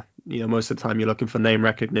 where most of the time you're looking for name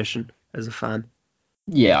recognition as a fan.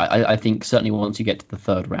 Yeah, I think certainly once you get to the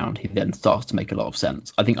third round, he then starts to make a lot of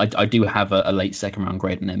sense. I think I do have a late second round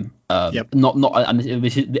grade on him. Yep. Not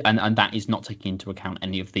and that is not taking into account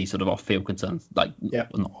any of these sort of off field concerns, like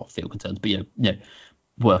not off field concerns, but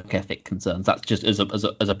work ethic concerns. That's just as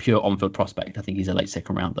a pure on field prospect. I think he's a late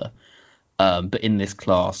second rounder. But in this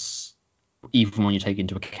class, even when you take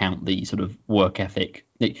into account the sort of work ethic,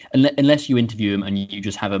 unless you interview him and you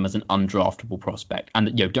just have him as an undraftable prospect,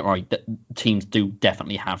 and don't worry, teams do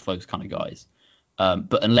definitely have those kind of guys.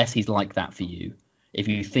 But unless he's like that for you, if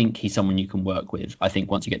you think he's someone you can work with, I think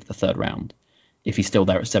once you get to the third round, if he's still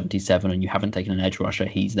there at 77 and you haven't taken an edge rusher,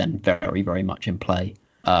 he's then very, very much in play.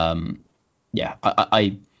 There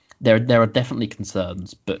are definitely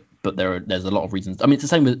concerns, but there's a lot of reasons. I mean, it's the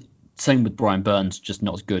same with Brian Burns, just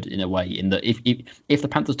not as good in a way. In that if the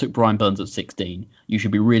Panthers took Brian Burns at 16, you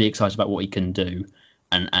should be really excited about what he can do,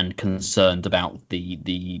 and concerned about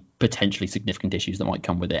the potentially significant issues that might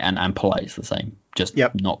come with it. And Polite's the same, just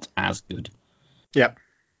not as good. Yep.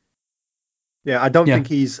 Yeah, I don't think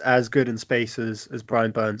he's as good in space as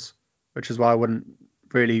Brian Burns, which is why I wouldn't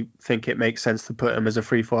really think it makes sense to put him as a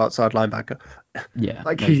 3-4 outside linebacker. Yeah,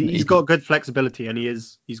 like he's got good flexibility and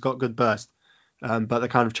he's got good burst. But the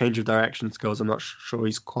kind of change of direction skills, I'm not sure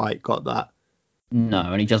he's quite got that. No,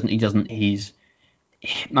 and he doesn't. He's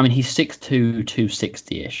 6'2",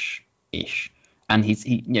 260-ish, and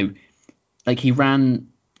he ran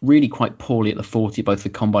really quite poorly at the 40, both the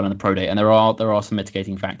combine and the pro day, and there are some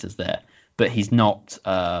mitigating factors there. But he's not.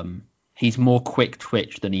 He's more quick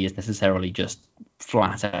twitch than he is necessarily just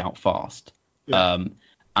flat out fast. Yeah.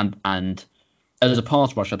 And as a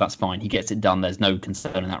pass rusher, that's fine. He gets it done. There's no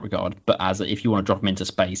concern in that regard. But if you want to drop him into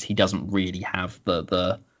space, he doesn't really have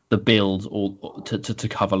the build or to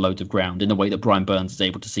cover loads of ground in the way that Brian Burns is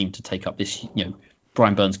able to seem to take up this.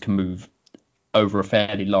 Brian Burns can move over a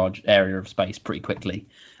fairly large area of space pretty quickly.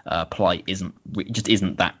 Polite isn't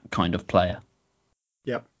that kind of player.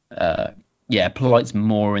 Yep. Polite's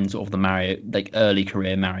more in sort of the early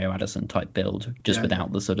career Mario Addison type build, just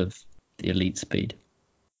without the sort of the elite speed.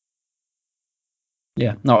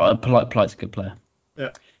 Yeah, no, Polite's a good player.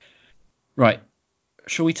 Yeah. Right.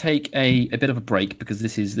 Shall we take a bit of a break, because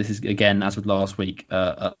this is again, as with last week,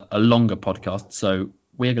 a longer podcast. So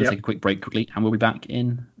we're going to take a quick break quickly, and we'll be back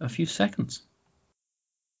in a few seconds.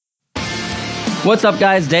 What's up,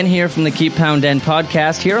 guys? Den here from the Keep Pound Den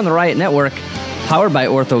podcast here on the Riot Network, powered by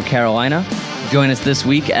Ortho Carolina. Join us this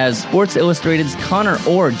week as Sports Illustrated's Connor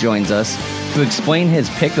Orr joins us to explain his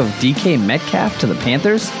pick of DK Metcalf to the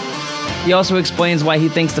Panthers. He also explains why he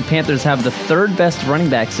thinks the Panthers have the third best running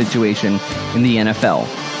back situation in the NFL.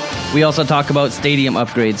 We also talk about stadium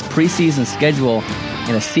upgrades, preseason schedule,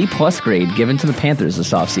 and a C+ grade given to the Panthers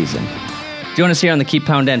this offseason. Join us here on the Keep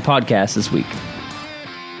Pound Den podcast this week.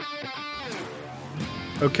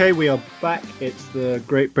 Okay, we are back. It's the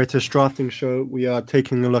Great British Drafting Show. We are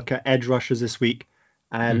taking a look at edge rushers this week.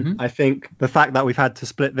 And I think the fact that we've had to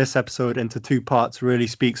split this episode into 2 parts really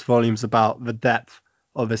speaks volumes about the depth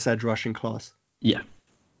of this edge rushing class. Yeah.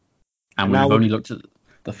 And we've only looked at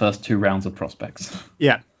the first 2 rounds of prospects.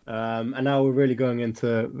 Yeah. And now we're really going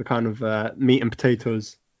into the kind of meat and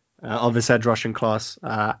potatoes of this edge rushing class,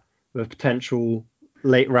 with potential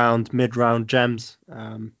late round, mid round gems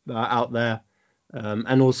that are out there.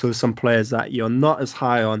 And also some players that you're not as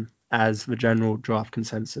high on as the general draft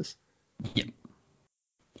consensus. Yeah.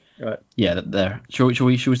 Right. Yeah, there. Shall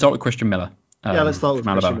we start with Christian Miller? Let's start with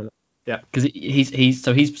Christian Miller. Yeah, because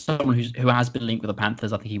he's someone who has been linked with the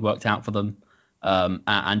Panthers. I think he worked out for them,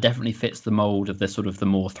 and definitely fits the mold of this sort of the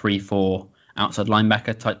more 3-4 outside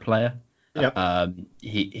linebacker type player. Yeah.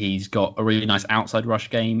 He's got a really nice outside rush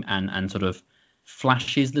game and sort of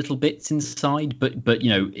flashes little bits inside, but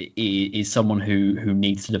is someone who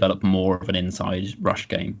needs to develop more of an inside rush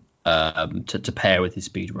game to pair with his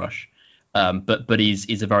speed rush. But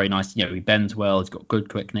he's a very nice. He bends well. He's got good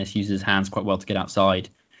quickness. Uses his hands quite well to get outside.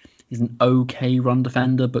 He's an okay run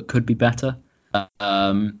defender, but could be better.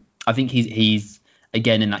 I think he's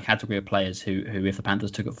again in that category of players who if the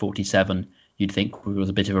Panthers took at 47, you'd think was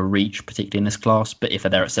a bit of a reach, particularly in this class. But if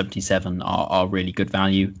they're at 77, are really good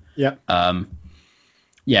value. Yeah.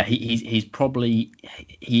 He's probably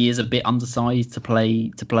a bit undersized to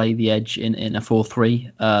play the edge in a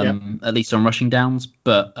 4-3, at least on rushing downs.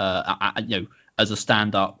 But as a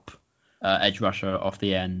stand-up edge rusher off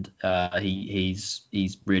the end, he's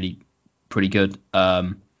really pretty good.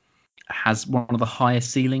 has one of the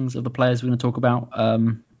highest ceilings of the players we're going to talk about,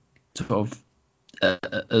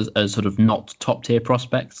 as sort of not top tier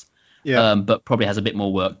prospects. Yeah. But probably has a bit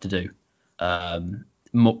more work to do.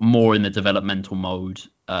 More in the developmental mode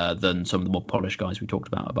than some of the more polished guys we talked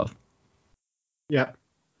about above. Yeah.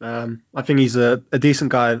 I think he's a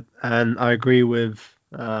decent guy, and I agree with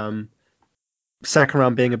second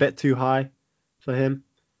round being a bit too high for him.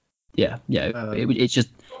 Yeah. It's just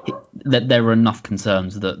that there are enough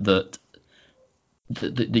concerns that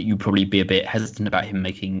you'd probably be a bit hesitant about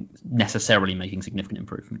him necessarily making significant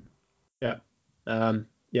improvement. Yeah.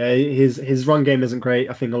 His run game isn't great.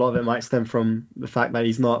 I think a lot of it might stem from the fact that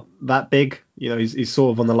he's not that big. He's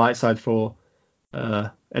sort of on the light side for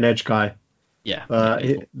an edge guy. Yeah.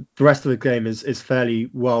 The rest of the game is fairly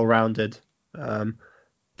well rounded.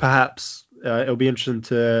 Perhaps it'll be interesting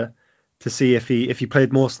to see if he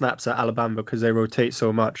played more snaps at Alabama because they rotate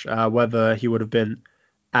so much, whether he would have been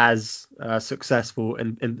as successful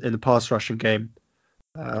in the pass rushing game.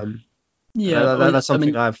 That's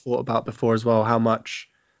something I've thought about before as well. How much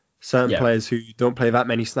certain players who don't play that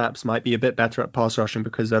many snaps might be a bit better at pass rushing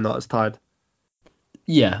because they're not as tired.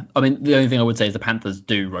 Yeah, I mean, the only thing I would say is the Panthers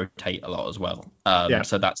do rotate a lot as well.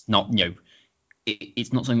 So that's not,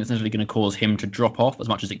 it's not something that's necessarily going to cause him to drop off as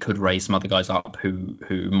much as it could raise some other guys up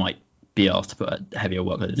who might be asked to put a heavier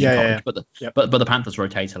workload in college. But the Panthers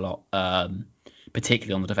rotate a lot,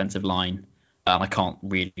 particularly on the defensive line. I can't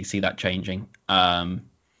really see that changing. I'm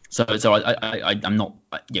not,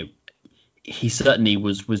 he certainly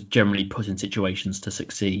was generally put in situations to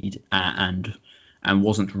succeed and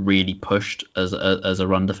wasn't really pushed as a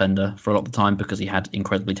run defender for a lot of the time because he had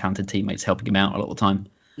incredibly talented teammates helping him out a lot of the time.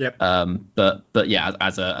 Yep. But yeah,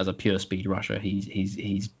 as a pure speed rusher,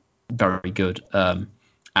 he's very good,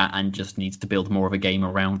 and just needs to build more of a game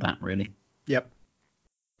around that, really. Yep.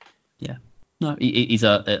 Yeah. No, he's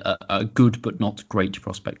a good but not great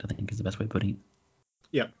prospect, I think is the best way of putting it.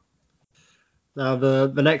 Yep. Now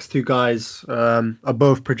the next two guys are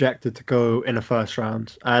both projected to go in the first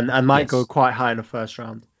round and might go quite high in the first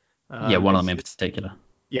round. One of them in particular.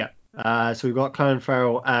 Yeah. So we've got Clelin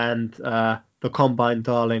Ferrell and the combine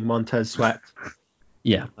darling Montez Sweat.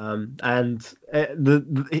 Yeah.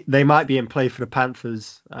 They might be in play for the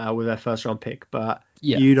Panthers with their first round pick, but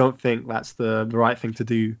you don't think that's the right thing to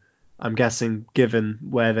do, I'm guessing, given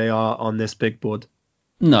where they are on this big board.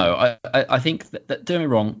 No, I think that, don't get me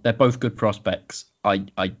wrong, they're both good prospects.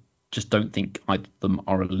 I just don't think either of them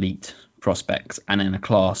are elite prospects. And in a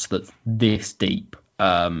class that's this deep,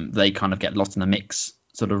 they kind of get lost in the mix.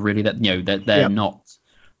 Sort of really that they're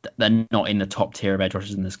not in the top tier of edge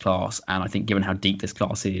rushers in this class. And I think given how deep this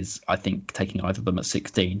class is, I think taking either of them at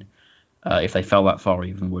 16, if they fell that far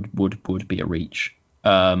even, would be a reach.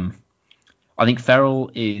 I think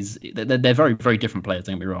Ferrell they're very, very different players,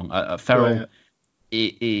 don't get me wrong. Ferrell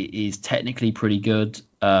is technically pretty good.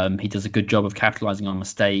 He does a good job of capitalizing on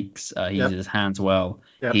mistakes. He uses his hands well.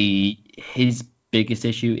 Yep. His biggest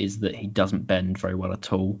issue is that he doesn't bend very well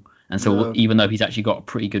at all. And so even though he's actually got a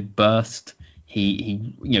pretty good burst,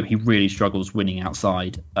 he really struggles winning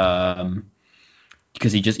outside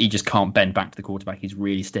because he just can't bend back to the quarterback. He's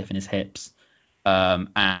really stiff in his hips.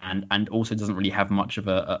 And also doesn't really have much of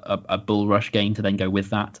a bull rush game to then go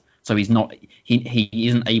with that. So he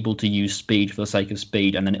isn't able to use speed for the sake of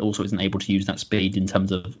speed, and then it also isn't able to use that speed in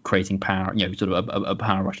terms of creating power, sort of a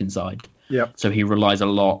power rush inside. Yeah. So he relies a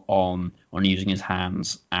lot on using his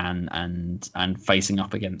hands and facing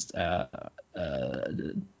up against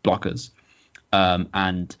blockers,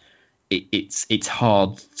 and it's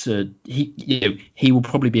hard to he will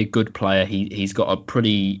probably be a good player. He's got a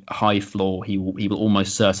pretty high floor. He will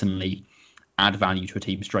almost certainly add value to a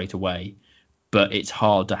team straight away. But it's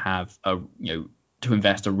hard to have to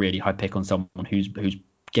invest a really high pick on someone whose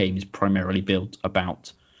game is primarily built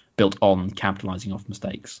on capitalizing off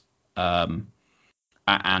mistakes, and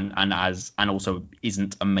also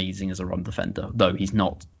isn't amazing as a run defender. Though he's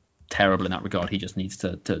not terrible in that regard. He just needs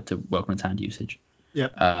to work on his hand usage.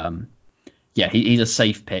 Yeah. He's a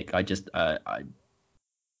safe pick.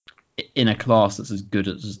 In a class that's as good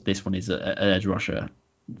as this one is an edge rusher,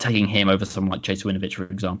 taking him over someone like Chase Winovich, for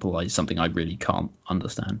example, is something I really can't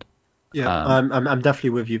understand. Yeah, I'm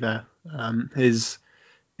definitely with you there. His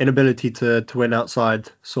inability to win outside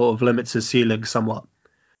sort of limits his ceiling somewhat.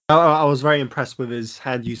 I was very impressed with his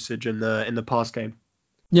hand usage in the pass game.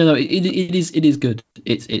 Yeah, no, it is good.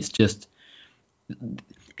 It's just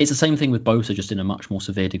it's the same thing with Bosa, just in a much more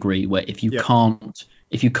severe degree. Where if you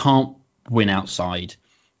can't win outside,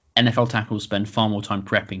 NFL tackles spend far more time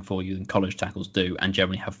prepping for you than college tackles do, and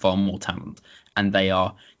generally have far more talent. And they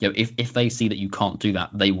are, if they see that you can't do that,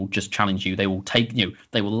 they will just challenge you. They will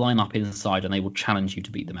they will line up inside and they will challenge you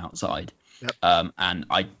to beat them outside. Yep. And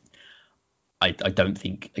I don't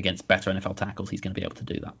think against better NFL tackles he's going to be able to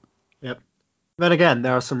do that. Yep. Then again,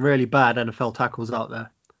 there are some really bad NFL tackles out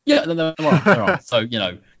there. Yeah, there are. So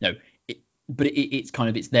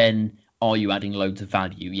it's then, are you adding loads of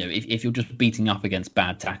value? If you're just beating up against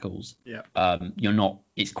bad tackles, you're not.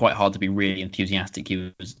 It's quite hard to be really enthusiastic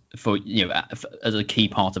as a key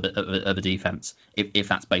part of a defense if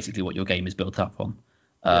that's basically what your game is built up on.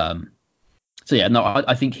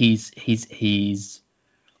 I think he's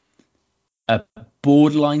a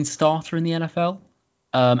borderline starter in the NFL,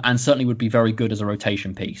 and certainly would be very good as a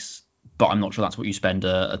rotation piece. But I'm not sure that's what you spend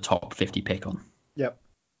a top 50 pick on. Yep.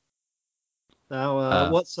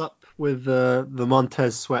 Now, what's up with the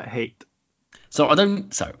Montez Sweat hate? So I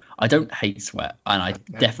don't hate Sweat, and I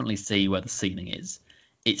definitely see where the ceiling is.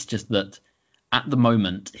 It's just that at the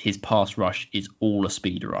moment his pass rush is all a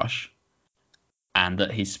speed rush, and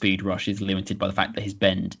that his speed rush is limited by the fact that his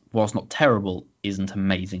bend, whilst not terrible, isn't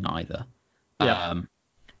amazing either. Yeah.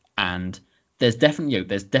 And there's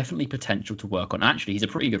definitely potential to work on. Actually, he's a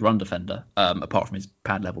pretty good run defender, apart from his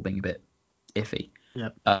pad level being a bit iffy. Yeah.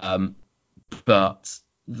 But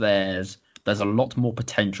there's a lot more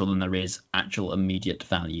potential than there is actual immediate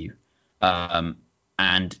value.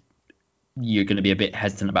 And you're going to be a bit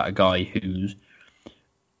hesitant about a guy who's,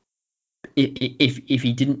 if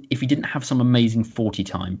he didn't have some amazing 40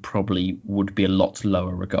 time, probably would be a lot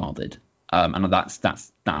lower regarded. And that's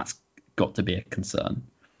got to be a concern.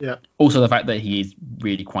 Yeah. Also, the fact that he is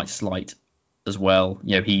really quite slight as well.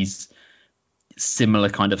 He's similar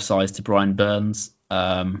kind of size to Brian Burns,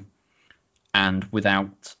 and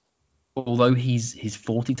although his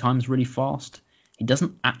 40 times really fast, he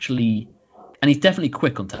doesn't actually, and he's definitely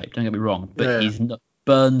quick on tape. Don't get me wrong, but he's not,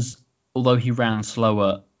 Burns, although he ran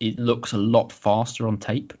slower, it looks a lot faster on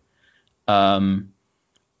tape. And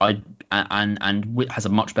has a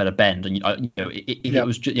much better bend. And it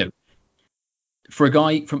was just for a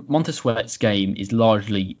guy from Montez Sweat's game is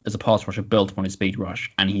largely as a pass rusher built upon his speed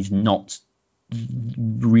rush, and he's not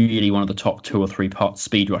really one of the top 2 or 3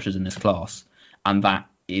 speed rushers in this class, and that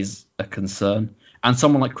is a concern. And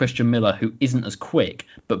someone like Christian Miller, who isn't as quick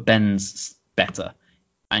but bends better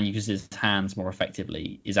and uses his hands more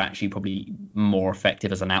effectively, is actually probably more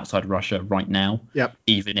effective as an outside rusher right now. Yep.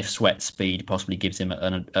 Even if Sweat speed possibly gives him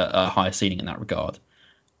a higher ceiling in that regard.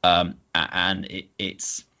 And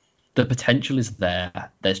it's the potential is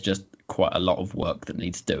there. There's just quite a lot of work that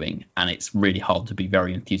needs doing, and it's really hard to be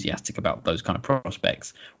very enthusiastic about those kind of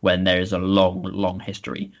prospects when there is a long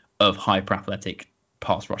history of hyper athletic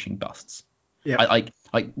pass rushing busts. Yeah,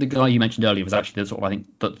 I the guy you mentioned earlier was actually I think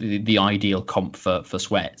the ideal comp for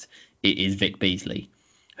Sweat is Vic Beasley,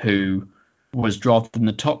 who was drafted in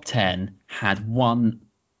the top 10, had one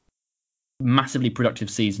massively productive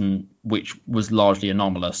season which was largely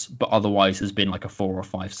anomalous, but otherwise has been like a 4 or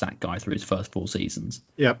 5 sack guy through his first 4 seasons.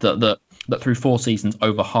 Yeah, that through 4 seasons,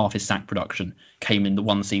 over half his sack production came in the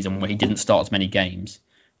one season where he didn't start as many games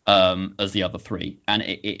as the other 3, and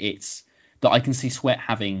it's that I can see Sweat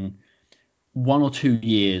having 1 or 2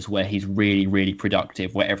 years where he's really, really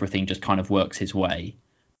productive, where everything just kind of works his way.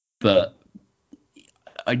 But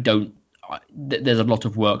there's a lot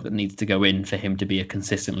of work that needs to go in for him to be a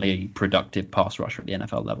consistently productive pass rusher at the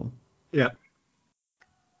NFL level. Yeah.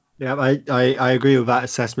 Yeah, I agree with that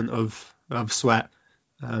assessment of Sweat.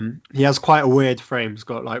 He has quite a weird frame. He's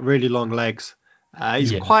got like really long legs.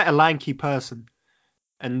 He's quite a lanky person.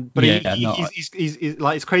 He's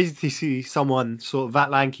like, it's crazy to see someone sort of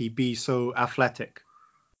that lanky be so athletic,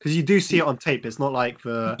 because you do see it on tape. It's not like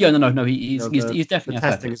the he's definitely the testing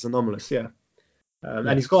athletic. is anomalous.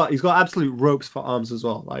 And he's got absolute ropes for arms as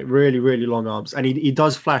well, like really, really long arms, and he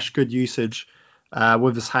does flash good usage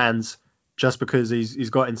with his hands, just because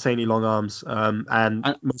he's got insanely long arms,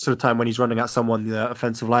 and most of the time when he's running at someone, the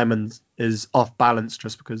offensive lineman is off balance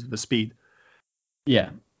just because of the speed.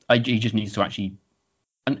 Yeah, he just needs to actually.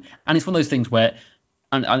 And it's one of those things where,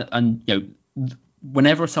 and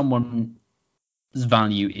whenever someone's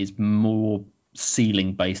value is more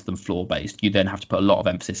ceiling based than floor based, you then have to put a lot of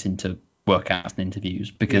emphasis into workouts and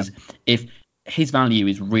interviews, because if his value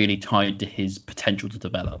is really tied to his potential to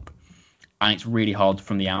develop, and it's really hard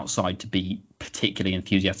from the outside to be particularly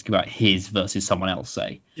enthusiastic about his versus someone else,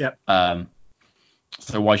 say.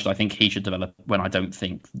 So why should I think he should develop when I don't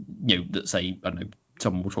think that, say, I don't know,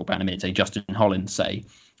 someone we'll talk about in a minute, say Justin Hollins, say,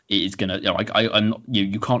 is going to,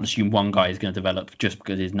 you can't assume one guy is going to develop just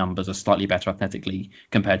because his numbers are slightly better athletically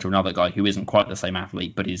compared to another guy who isn't quite the same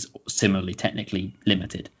athlete but is similarly technically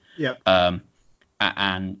limited. Yeah.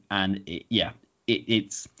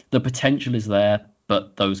 It's the potential is there,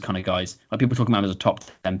 but those kind of guys, like people talking about him as a top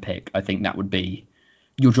 10 pick, I think that would be,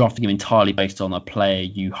 you're drafting him entirely based on a player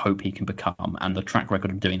you hope he can become, and the track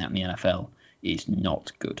record of doing that in the NFL is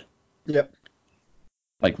not good. Yep.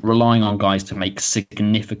 Like relying on guys to make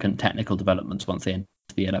significant technical developments once they enter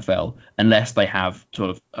the NFL, unless they have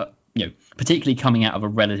sort of, particularly coming out of a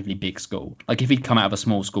relatively big school. Like if he'd come out of a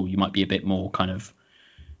small school, you might be a bit more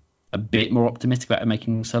optimistic about him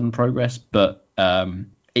making sudden progress. But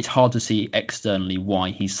it's hard to see externally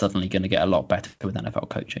why he's suddenly going to get a lot better with NFL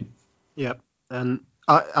coaching. Yep. And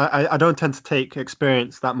I don't tend to take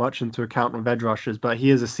experience that much into account with edge rushers, but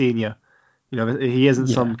he is a senior. He isn't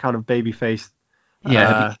some kind of baby-faced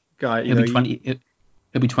guy.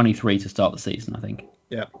 He'll be 23 to start the season, I think.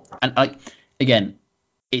 Yeah. And again,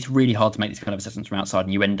 it's really hard to make these kind of assessments from outside,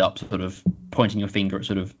 and you end up sort of pointing your finger at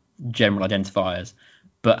sort of general identifiers.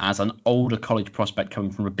 But as an older college prospect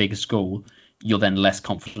coming from a bigger school, you're then less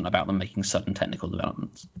confident about them making sudden technical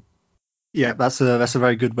developments. Yeah, that's a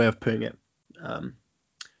very good way of putting it.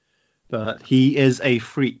 But he is a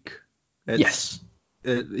freak. Yes.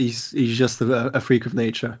 He's just a freak of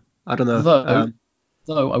nature. I don't know.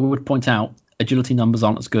 Though I would point out, agility numbers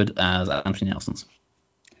aren't as good as Anthony Nelson's,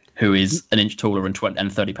 who is an inch taller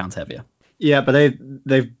and 30 pounds heavier. Yeah, but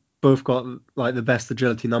they've both got like the best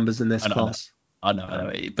agility numbers in this class. I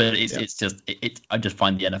know, but it's just I just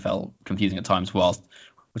find the NFL confusing at times. Whilst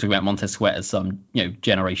we're talking about Montez Sweat as some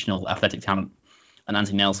generational athletic talent, and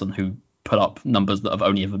Anthony Nelson, who put up numbers that have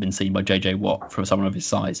only ever been seen by J.J. Watt for someone of his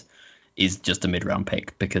size, is just a mid-round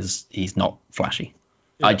pick because he's not flashy.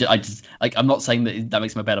 Yeah. I'm not saying that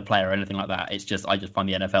makes him a better player or anything like that. It's just I just find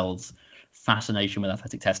the NFL's fascination with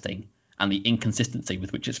athletic testing and the inconsistency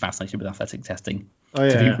with which it's fascinated with athletic testing to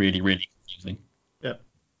be really, really confusing. Yeah.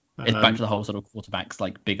 It's back to the whole sort of quarterbacks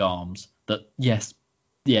like big arms. That yes,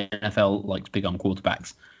 the NFL likes big arm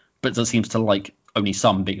quarterbacks, but it seems to like only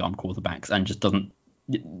some big arm quarterbacks, and just doesn't.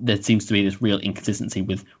 There seems to be this real inconsistency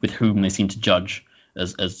with whom they seem to judge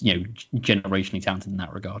as generationally talented in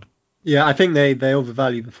that regard. Yeah, I think they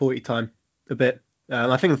overvalue the 40 time a bit.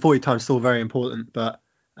 I think the 40 time is still very important, but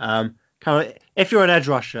kind of if you're an edge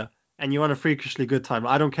rusher and you want a freakishly good time,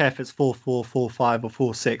 I don't care if it's 4.4, 4.5,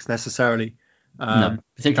 or 4.6 necessarily. No,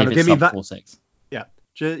 particularly if it's sub 4.6. Yeah,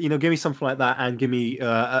 give me something like that and give me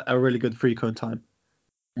a really good free cone time.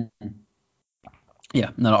 Mm-hmm.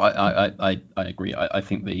 Yeah, no, I agree. I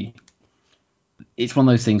think it's one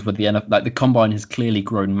of those things where the combine has clearly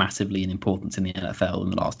grown massively in importance in the NFL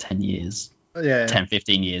in the last 10 years. 10,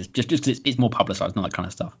 15 years. Just it's more publicized, not that kind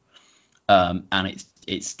of stuff. And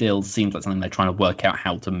it still seems like something they're trying to work out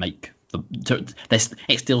how to make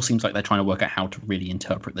it still seems like they're trying to work out how to really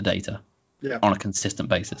interpret the data on a consistent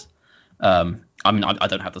basis. I mean, I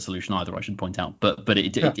don't have the solution either, I should point out, but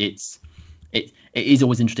it is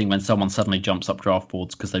always interesting when someone suddenly jumps up draft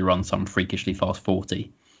boards because they run some freakishly fast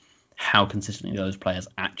 40, how consistently those players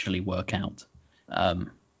actually work out.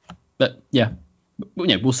 But yeah,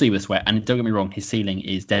 we'll see with Sweat. And don't get me wrong, his ceiling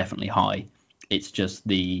is definitely high. It's just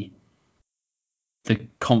the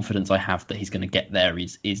confidence I have that he's going to get there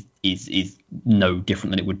is no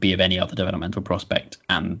different than it would be of any other developmental prospect,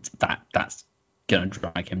 and that's going to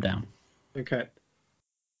drag him down. Okay.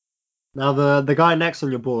 Now the guy next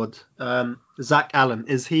on your board, Zach Allen,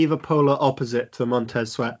 is he the polar opposite to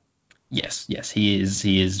Montez Sweat? Yes, he is.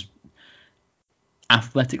 He is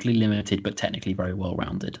athletically limited, but technically very well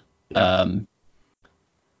rounded.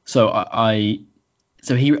 So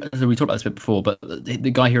we talked about this a bit before, but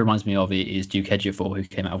the guy he reminds me of is Duke Ejiofor, who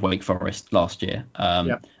came out of Wake Forest last year.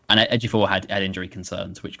 And Ejiofor had injury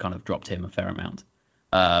concerns, which kind of dropped him a fair amount.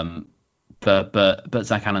 But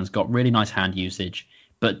Zach Allen's got really nice hand usage,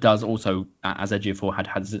 but does also, as Ejiofor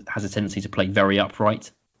has a tendency to play very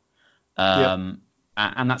upright. And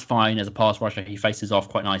that's fine as a pass rusher. He faces off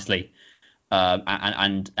quite nicely,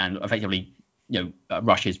 and effectively,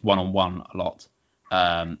 rushes one-on-one a lot.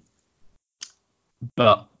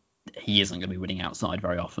 But he isn't going to be winning outside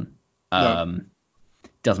very often.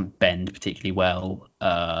 Doesn't bend particularly well.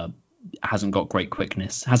 Hasn't got great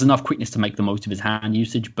quickness. Has enough quickness to make the most of his hand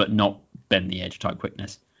usage, but not bend the edge type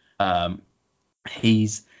quickness. I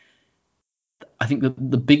think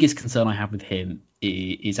the biggest concern I have with him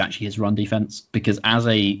is actually his run defense, because as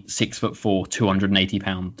a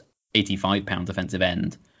 6'4", 85 pound defensive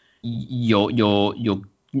end,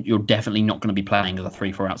 you're definitely not going to be playing as a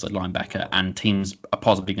 3-4 outside linebacker, and teams are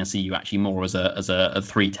possibly going to see you actually more as a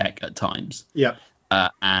 3 tech at times. Yeah.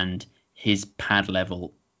 and his pad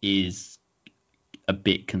level is a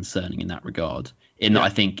bit concerning in that regard. In that I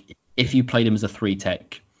think if you played him as a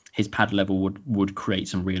 3-tech, his pad level would create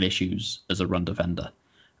some real issues as a run defender.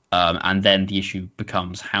 And then the issue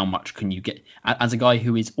becomes how much can you get as a guy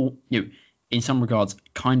who is, in some regards,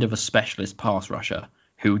 kind of a specialist pass rusher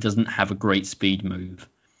who doesn't have a great speed move.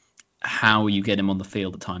 How you get him on the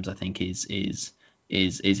field at times, I think, is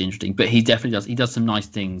interesting. But he definitely does some nice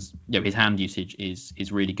things. His hand usage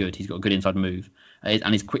is really good. He's got a good inside move,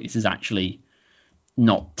 and his quickness is actually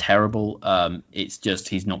not terrible. It's just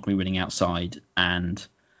he's not going to be winning outside, and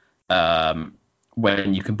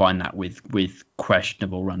when you combine that with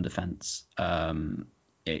questionable run defense,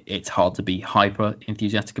 it's hard to be hyper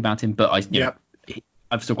enthusiastic about him. But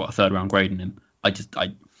I've still got a 3rd round grade in him.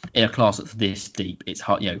 In a class that's this deep, it's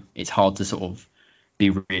hard. It's hard to sort of be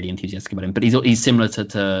really enthusiastic about him. But he's similar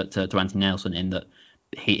to Anthony Nelson in that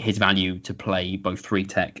his value to play both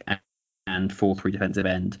 3-tech and 4-3 defensive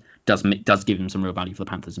end does give him some real value for the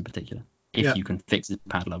Panthers in particular if you can fix his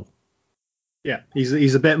pad level. Yeah,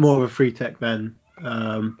 he's a bit more of a 3-tech than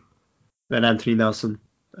Anthony Nelson,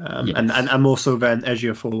 and more so than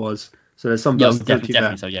Ejiofor was. So there's some versatility there.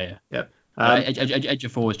 Definitely so. Yeah.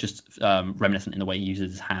 Ejiofor is just reminiscent in the way he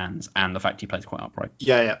uses his hands and the fact he plays quite upright.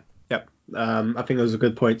 Yeah. I think those are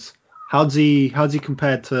good points. How's he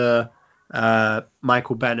compared to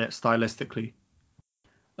Michael Bennett stylistically?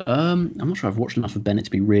 I'm not sure I've watched enough of Bennett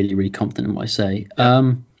to be really, really confident in what I say.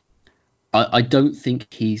 I don't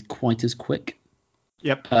think he's quite as quick.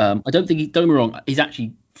 Yep. I don't think don't get me wrong. He's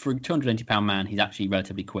actually, for a 280-pound man, he's actually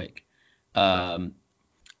relatively quick. And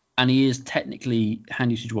he is technically,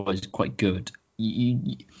 hand usage wise, quite good.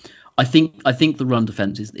 I think the run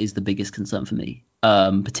defense is the biggest concern for me,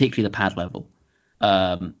 particularly the pad level,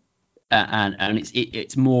 and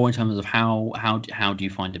it's more in terms of how do you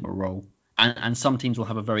find him a role, and some teams will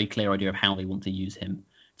have a very clear idea of how they want to use him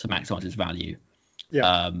to maximize his value.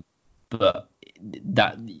 Yeah. But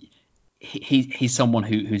that he's someone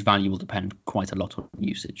whose value will depend quite a lot on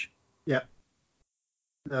usage. Yeah.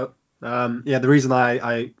 No. The reason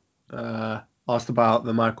I asked about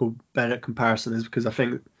the Michael Bennett comparison is because I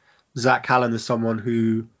think Zach Allen is someone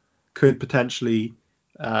who could potentially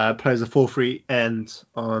play as a 4-3 end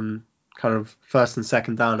on kind of 1st and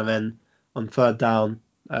 2nd down, and then on 3rd down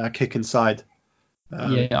kick inside,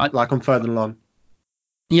 like on 3rd and long.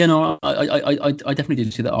 Yeah, no, I definitely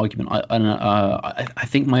did see that argument. I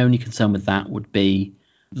think my only concern with that would be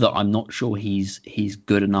that I'm not sure he's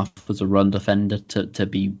good enough as a run defender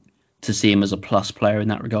to see him as a plus player in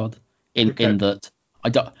that regard. In that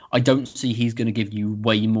I don't see he's going to give you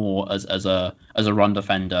way more as a run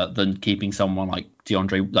defender than keeping someone like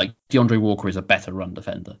DeAndre. Like DeAndre Walker is a better run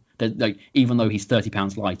defender. Like even though he's 30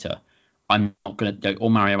 pounds lighter, I'm not going to, or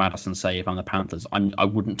Mario Addison, say if I'm the Panthers, I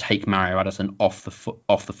wouldn't take Mario Addison off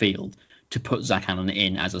the field to put Zach Allen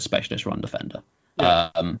in as a specialist run defender. Yeah.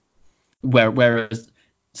 Whereas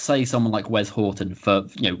say someone like Wes Horton,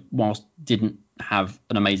 whilst didn't have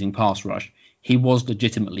an amazing pass rush, he was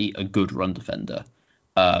legitimately a good run defender.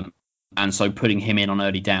 And so putting him in on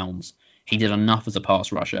early downs, he did enough as a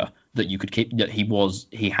pass rusher that you could keep that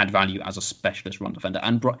he had value as a specialist run defender.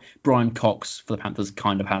 And Brian Cox for the Panthers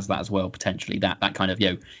kind of has that as well, potentially. That kind of,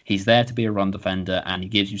 he's there to be a run defender and he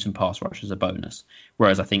gives you some pass rush as a bonus.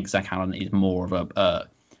 Whereas I think Zach Allen is more of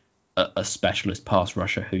a specialist pass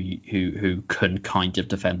rusher who can kind of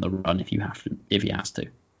defend the run if he has to.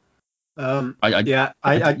 I'm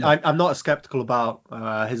not as skeptical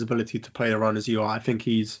about his ability to play the run as you are. I think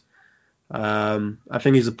he's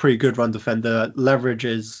a pretty good run defender. Leverage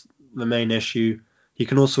is the main issue. He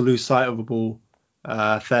can also lose sight of the ball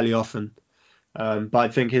fairly often. But I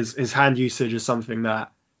think his hand usage is something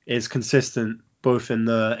that is consistent both in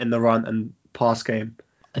the run and pass game.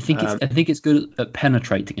 I think it's good at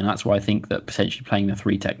penetrating, and that's why I think that potentially playing the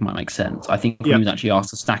 3-tech might make sense. I think when he was actually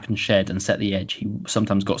asked to stack and shed and set the edge, he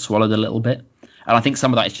sometimes got swallowed a little bit. And I think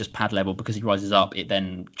some of that is just pad level, because he rises up, it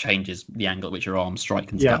then changes the angle at which your arms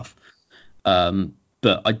strike and stuff.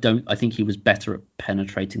 But I think he was better at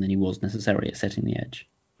penetrating than he was necessarily at setting the edge.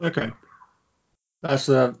 Okay. That's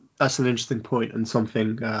an interesting point, and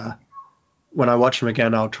something when I watch him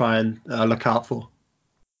again, I'll try and look out for.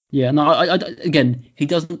 Yeah, no, again, he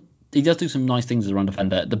does do some nice things as a run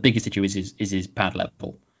defender. The biggest issue is his pad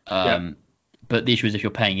level. But the issue is if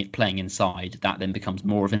you're playing inside, that then becomes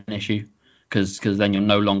more of an issue, because then you're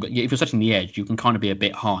no longer, if you're setting the edge, you can kind of be a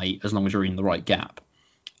bit high as long as you're in the right gap.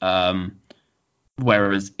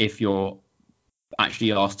 Whereas if you're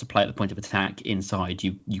actually asked to play at the point of attack inside,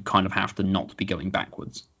 you kind of have to not be going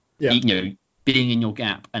backwards. Yeah. Being in your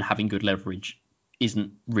gap and having good leverage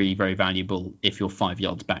isn't really very valuable if you're 5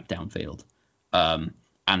 yards back downfield.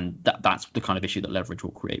 And that's the kind of issue that leverage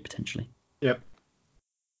will create potentially. Yep.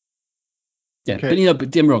 Yeah, Okay. but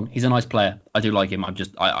don't get me wrong, he's a nice player. I do like him.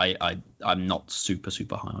 I'm not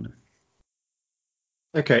super high on him.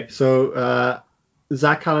 Okay, so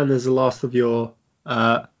Zach Allen is the last of your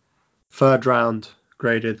third round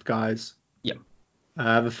graded guys. Yep.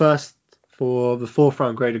 The first for the fourth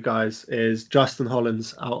round graded guys is Justin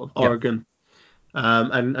Hollins out of Oregon.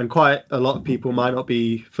 And quite a lot of people might not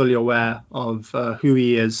be fully aware of who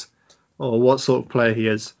he is or what sort of player he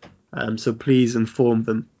is. So please inform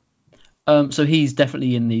them. So he's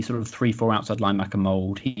definitely in the sort of 3-4 outside linebacker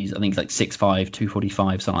mold. I think he's like 6'5",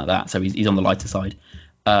 245, something like that. So he's on the lighter side.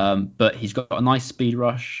 But he's got a nice speed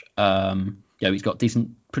rush. He's got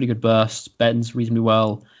pretty good bursts, bends reasonably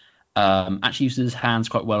well. Actually uses his hands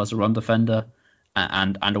quite well as a run defender.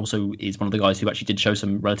 And also is one of the guys who actually did show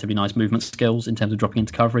some relatively nice movement skills in terms of dropping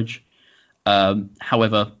into coverage.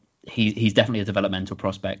 However, he's definitely a developmental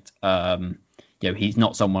prospect. He's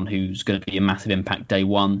not someone who's going to be a massive impact day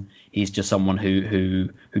one. He's just someone who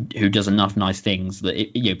does enough nice things that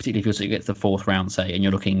particularly if you get to the fourth round, say, and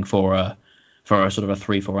you're looking for a sort of a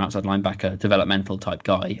 3-4 outside linebacker developmental type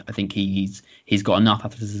guy. I think he's got enough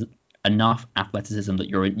athleticism that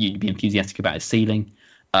you'd be enthusiastic about his ceiling.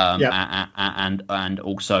 And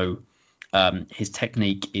also his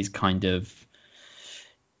technique is kind of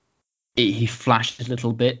he flashed a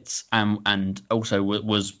little bit and also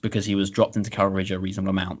was because he was dropped into coverage a reasonable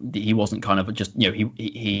amount. He wasn't kind of just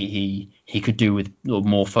he could do with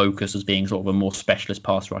more focus as being sort of a more specialist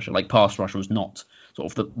pass rusher. Like pass rusher was not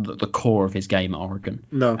sort of the core of his game at Oregon.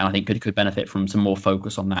 No, and I think could benefit from some more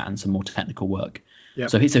focus on that and some more technical work. Yeah.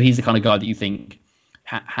 So he's the kind of guy that you think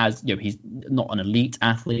has he's not an elite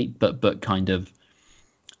athlete, but kind of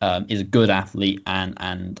is a good athlete,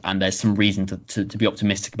 and there's some reason to be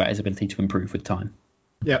optimistic about his ability to improve with time.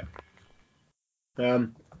 Yeah.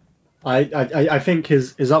 I think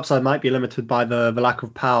his upside might be limited by the lack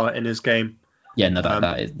of power in his game. Yeah, no,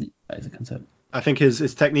 that is a concern. I think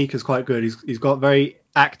his technique is quite good. He's got very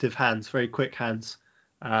active hands, very quick hands,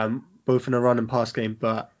 both in a run and pass game,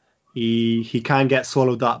 but he can get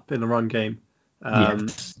swallowed up in the run game.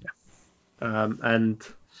 And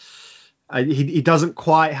he doesn't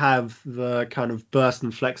quite have the kind of burst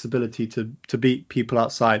and flexibility to beat people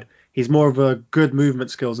outside. He's more of a good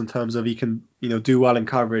movement skills in terms of he can do well in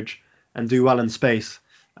coverage and do well in space,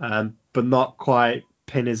 but not quite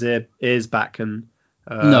pin his ears back and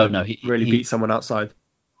really beat someone outside.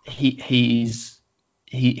 He's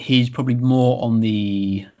probably more on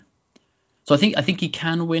the. So I think he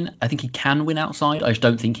can win. I think he can win outside. I just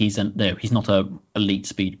don't think he's not a elite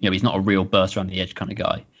speed. He's not a real burst around the edge kind of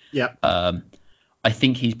guy. Yeah. I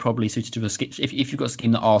think he's probably suited to a scheme. If you've got a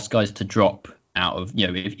scheme that asks guys to drop out of,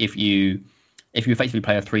 if you effectively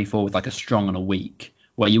play a 3-4 with like a strong and a weak,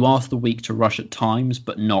 where you ask the weak to rush at times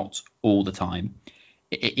but not all the time.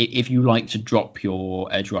 If you like to drop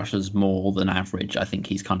your edge rushers more than average, I think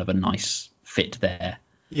he's kind of a nice fit there.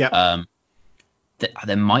 Yeah.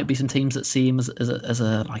 There might be some teams that see him as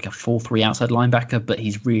a like a 4-3 outside linebacker, but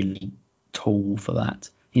he's really tall for that.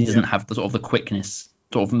 He doesn't have the sort of the quickness,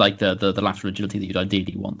 sort of like the lateral agility that you'd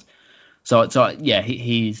ideally want. So yeah,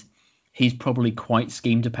 he's probably quite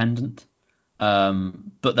scheme dependent.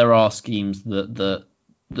 But there are schemes that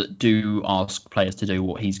do ask players to do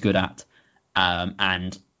what he's good at.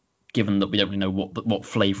 And given that we don't really know what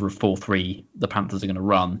flavour of 4-3 the Panthers are going to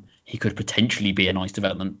run, he could potentially be a nice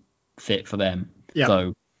development fit for them. Yeah.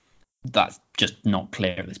 So that's just not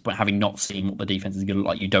clear at this point. Having not seen what the defense is going to look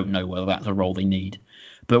like, you don't know whether that's a role they need.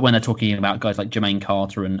 But when they're talking about guys like Jermaine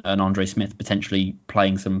Carter and Andre Smith potentially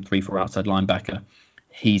playing some 3-4 outside linebacker,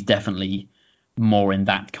 he's definitely more in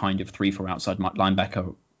that kind of 3-4 outside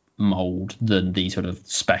linebacker mold than the sort of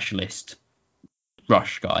specialist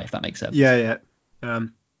rush guy, if that makes sense. Yeah.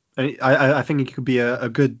 And I think he could be a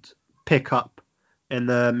good pickup in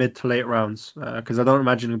the mid to late rounds because I don't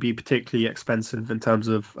imagine it'll be particularly expensive in terms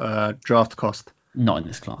of draft cost. Not in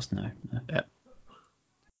this class, no. Yeah.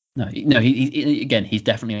 No. He's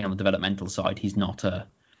definitely on the developmental side. He's not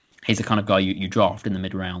he's the kind of guy you draft in the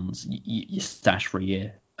mid rounds, you stash for a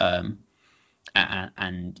year, and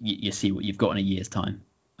you see what you've got in a year's time,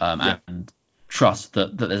 and trust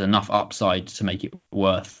that there's enough upside to make it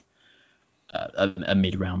worth a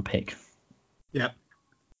mid round pick. Yeah.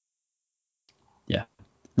 Yeah.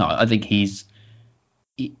 No, I think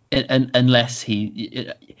unless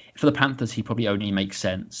for the Panthers, he probably only makes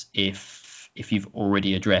sense if you've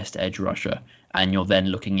already addressed edge rusher and you're then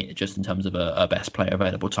looking at it just in terms of a best player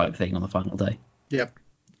available type thing on the final day. Yep.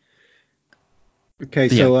 Okay,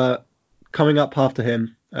 so coming up after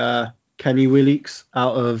him, Kenny Willeeks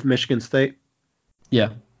out of Michigan State. Yeah,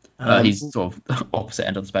 he's sort of opposite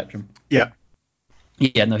end of the spectrum. Yeah.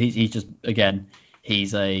 Yeah, no, he's just, again,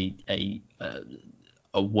 he's a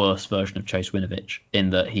worse version of Chase Winovich in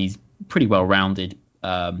that he's pretty well rounded.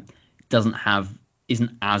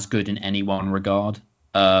 Isn't as good in any one regard.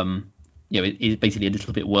 He's basically a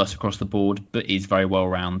little bit worse across the board, but is very well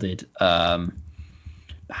rounded.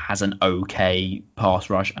 Has an okay pass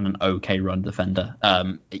rush and an okay run defender.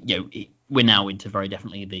 We're now into very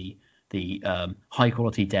definitely the high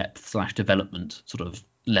quality depth / development sort of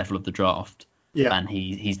level of the draft. Yeah, and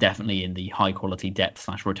he's definitely in the high quality depth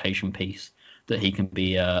 / rotation piece that he can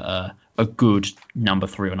be a good number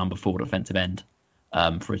 3 or number 4 defensive end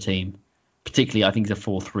for a team. Particularly, I think he's a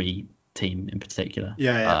 4-3 team in particular.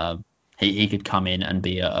 Yeah. He could come in and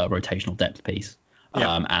be a rotational depth piece.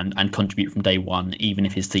 And contribute from day one, even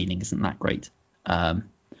if his ceiling isn't that great,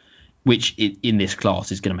 which in this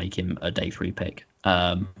class is going to make him a day 3 pick.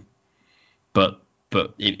 But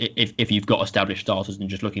if you've got established starters and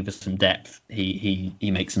just looking for some depth, he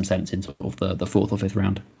makes some sense in sort of the 4th or 5th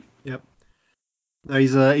round. Yep. No,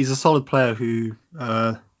 he's a solid player who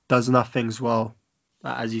does enough things well.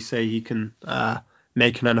 As you say, he can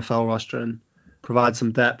make an NFL roster and provide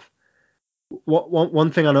some depth.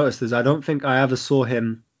 One thing I noticed is I don't think I ever saw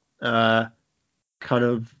him kind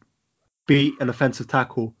of beat an offensive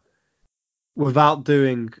tackle without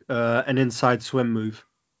doing an inside swim move.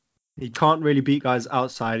 He can't really beat guys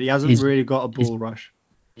outside. He hasn't really got a ball rush.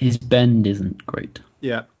 His bend isn't great.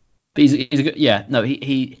 Yeah, but he's a good. Yeah, no,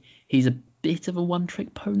 he's a bit of a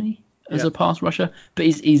one-trick pony as a pass rusher, but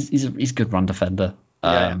he's a good run defender.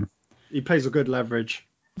 He plays a good leverage.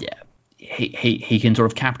 Yeah. He can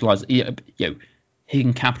sort of capitalize. He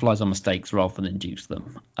can capitalize on mistakes rather than induce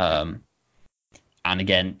them. And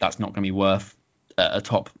again, that's not going to be worth a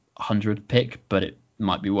top 100 pick, but it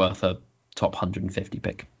might be worth a top 150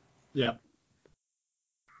 pick. Yeah.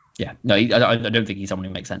 Yeah. No, I don't think he's someone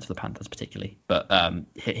who makes sense for the Panthers particularly, but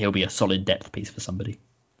he'll be a solid depth piece for somebody.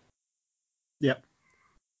 Yep.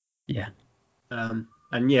 Yeah. And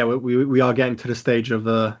yeah, we are getting to the stage of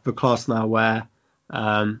the class now where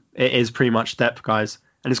it is pretty much depth guys,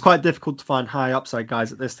 and it's quite difficult to find high upside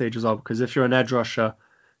guys at this stage as well, because if you're an edge rusher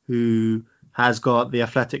who has got the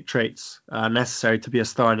athletic traits necessary to be a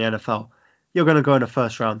star in the NFL, you're going to go in the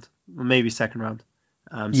 1st round or maybe 2nd round.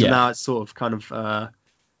 Now it's sort of kind of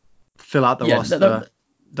fill out the roster.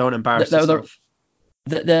 Don't embarrass yourself.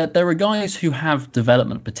 There are guys who have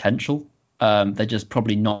development potential. They're just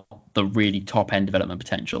probably not the really top end development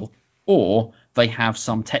potential, or they have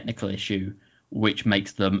some technical issue which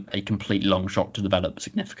makes them a complete long shot to develop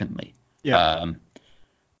significantly. Yeah.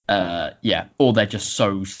 Or they're just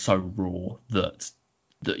so raw that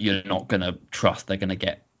you're not going to trust they're going to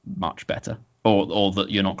get much better, or that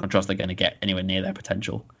you're not going to trust they're going to get anywhere near their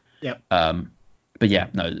potential. Yeah. But yeah,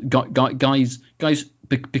 no, guys,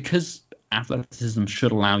 because athleticism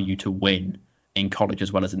should allow you to win in college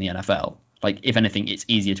as well as in the NFL. Like, if anything, it's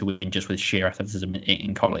easier to win just with sheer athleticism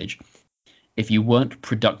in college. If you weren't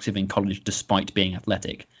productive in college despite being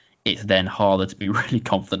athletic, it's then harder to be really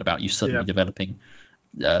confident about you suddenly developing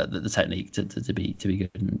the technique to be good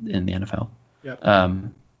in the NFL. Yeah.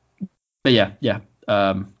 But yeah. Should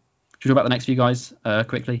we talk about the next few guys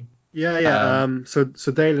quickly? Yeah. So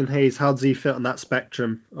Dalen Hayes, how does he fit on that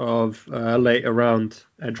spectrum of later round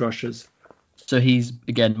edge rushers? So he's,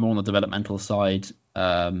 again, more on the developmental side.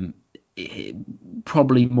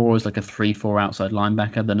 Probably more as like a 3-4 outside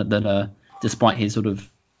linebacker than despite his sort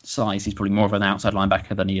of size, he's probably more of an outside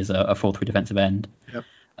linebacker than he is a 4-3 defensive end. Yep.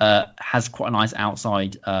 Has quite a nice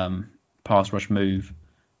outside pass rush move,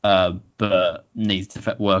 but needs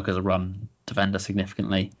to work as a run defender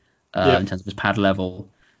significantly in terms of his pad level,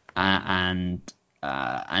 and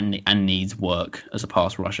needs work as a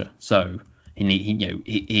pass rusher. So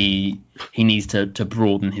he needs to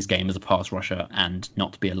broaden his game as a pass rusher and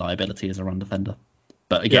not to be a liability as a run defender.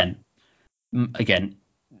 But again,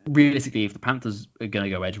 realistically, if the Panthers are going to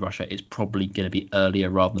go edge rusher, it's probably going to be earlier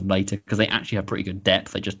rather than later, because they actually have pretty good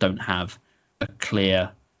depth. They just don't have a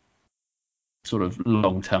clear sort of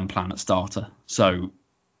long-term plan at starter. So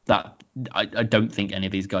that I don't think any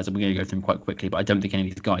of these guys, I'm going to go through them quite quickly, but I don't think any of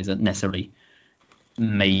these guys are necessarily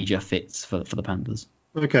major fits for the Panthers.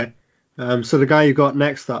 Okay. So the guy you got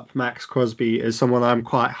next up, Max Crosby, is someone I'm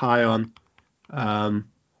quite high on. And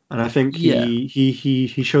I think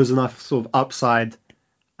he shows enough sort of upside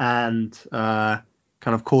and kind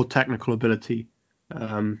of core technical ability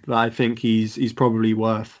that I think he's probably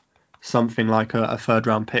worth something like a 3rd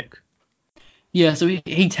round pick. Yeah, so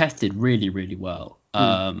he tested really, really well.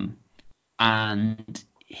 And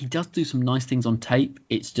he does do some nice things on tape.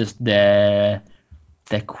 It's just they're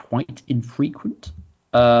quite infrequent,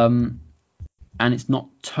 and it's not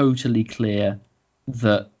totally clear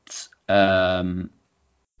that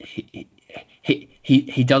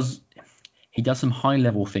he does some high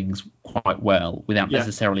level things quite well without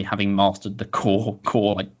necessarily having mastered the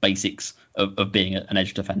core like basics of being an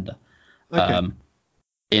edge defender. Okay.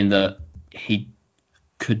 In that he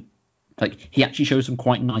actually shows some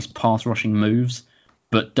quite nice pass rushing moves,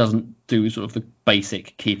 but doesn't do sort of the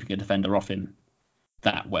basic keeping a defender off him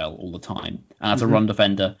that well all the time. And as a run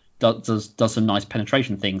defender, does some nice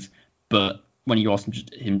penetration things, but when you ask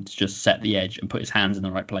him to just set the edge and put his hands in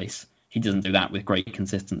the right place, he doesn't do that with great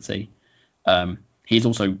consistency. He's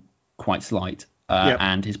also quite slight,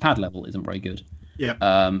 and his pad level isn't very good.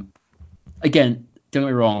 Again, don't get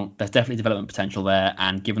me wrong, there's definitely development potential there,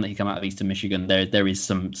 and given that he came out of Eastern Michigan, there is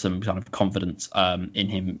some kind of confidence in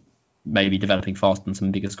him maybe developing faster than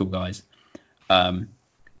some bigger school guys.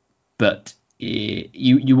 But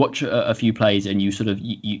you watch a few plays and you sort of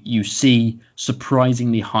you see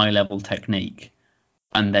surprisingly high level technique,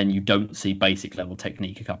 and then you don't see basic level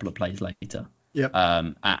technique a couple of plays later.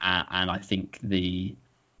 And I think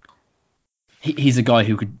he's a guy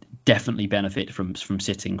who could definitely benefit from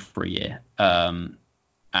sitting for a year.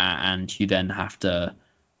 And you then have to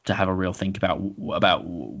have a real think about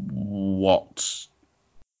what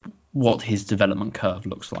his development curve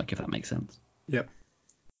looks like, if that makes sense. Yep.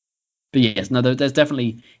 But yes, no, there's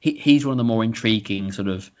definitely he's one of the more intriguing sort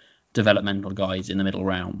of developmental guys in the middle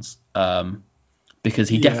rounds, because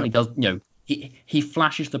he definitely does. He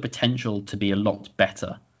flashes the potential to be a lot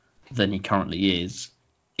better than he currently is.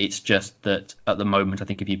 It's just that at the moment, I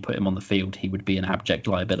think if you put him on the field, he would be an abject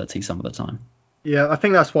liability some of the time. Yeah, I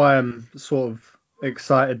think that's why I'm sort of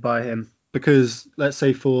excited by him, because let's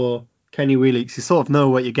say for Kenny Wheelix, you sort of know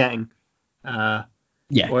what you're getting.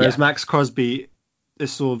 Whereas Max Crosby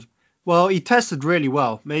is sort of, well, he tested really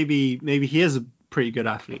well. Maybe he is a pretty good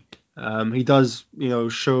athlete. He does,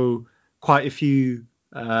 show quite a few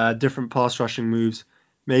different pass rushing moves.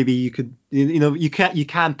 Maybe you could, you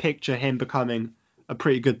can picture him becoming a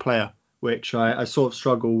pretty good player, which I sort of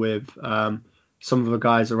struggle with some of the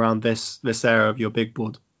guys around this era of your big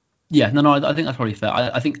board. Yeah, no, I think that's probably fair.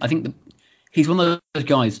 I think that he's one of those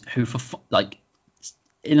guys who, for like,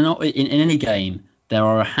 in any game, there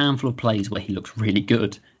are a handful of plays where he looks really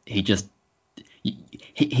good. He just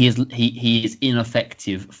he is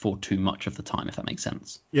ineffective for too much of the time, if that makes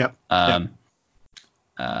sense. Yeah. He's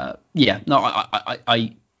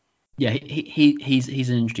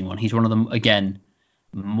an interesting one. He's one of them, again,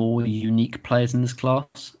 more unique players in this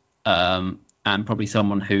class, and probably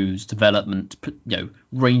someone whose development,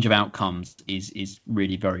 range of outcomes is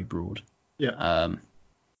really very broad. Yeah.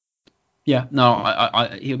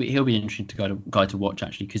 He'll be interesting guy to watch,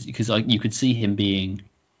 actually, because you could see him being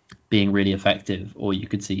really effective, or you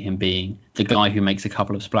could see him being the guy who makes a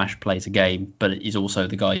couple of splash plays a game, but is also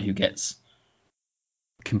the guy who gets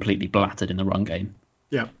completely blattered in the run game.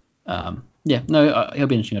 Yeah. He'll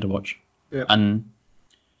be interesting to watch. Yeah. And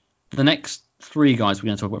the next three guys we're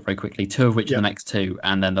going to talk about very quickly, two of which are the next two,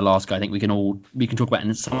 and then the last guy I think we can talk about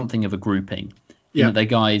in something of a grouping. Yeah. They're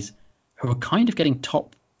guys who are kind of getting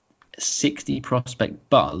top 60 prospect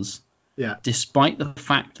buzz, despite the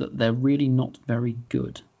fact that they're really not very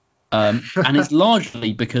good. And it's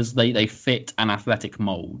largely because they fit an athletic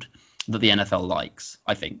mold that the NFL likes,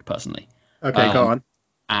 I think, personally. Okay, go on.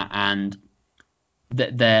 And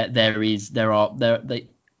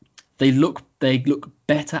they look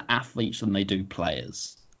better athletes than they do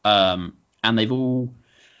players. And they've all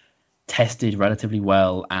tested relatively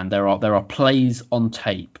well, and there are plays on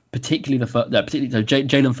tape, particularly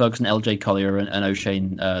Jalen Ferguson, LJ Collier, and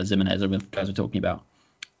O'Shane Zimenez are the guys we're talking about.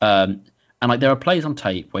 And there are plays on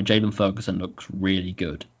tape where Jalen Ferguson looks really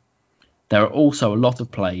good. There are also a lot of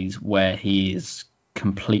plays where he is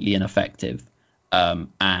completely ineffective,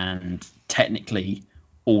 and technically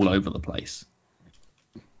all over the place.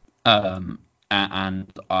 And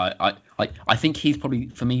I think he's probably,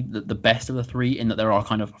 for me, the best of the three, in that there are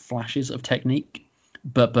kind of flashes of technique,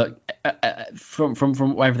 but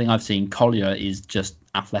from everything I've seen, Collier is just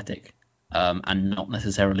athletic, and not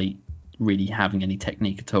necessarily really having any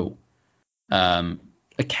technique at all.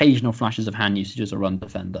 Occasional flashes of hand usage as a run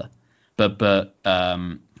defender, but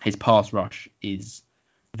his pass rush is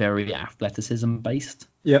very athleticism based.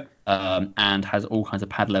 Yep. And has all kinds of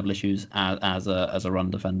pad level issues as a run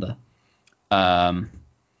defender.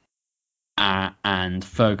 And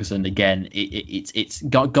Ferguson, again, it's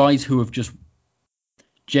guys who have just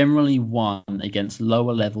generally won against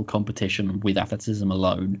lower level competition with athleticism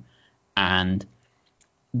alone, and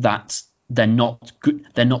that's they're not good.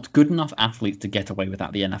 They're not good enough athletes to get away with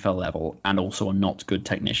at the NFL level, and also are not good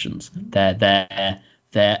technicians. They're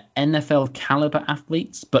NFL caliber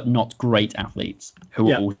athletes, but not great athletes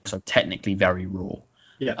who are also technically very raw.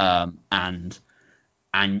 Yeah.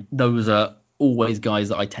 And those are always guys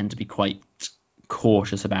that I tend to be quite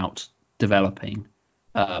cautious about developing.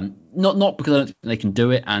 Not because I don't think they can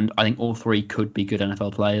do it, and I think all three could be good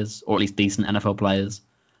NFL players, or at least decent NFL players.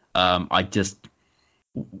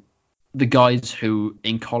 The guys who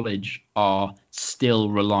in college are still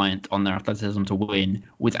reliant on their athleticism to win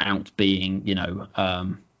without being,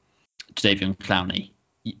 Jadeveon Clowney,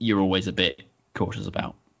 you're always a bit cautious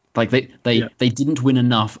about. Like they didn't win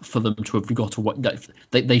enough for them to have got to what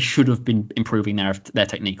they should have been improving their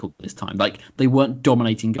technique all this time. Like they weren't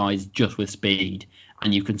dominating guys just with speed,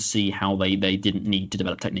 and you can see how they didn't need to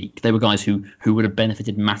develop technique. They were guys who would have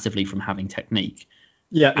benefited massively from having technique,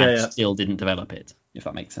 still didn't develop it. If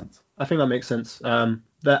that makes sense. I think that makes sense.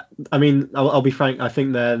 I'll be frank. I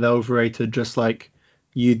think they're overrated, just like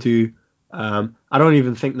you do. I don't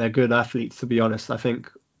even think they're good athletes, to be honest. I think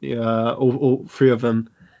all three of them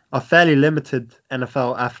are fairly limited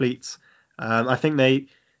NFL athletes. I think they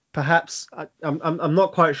perhaps. I'm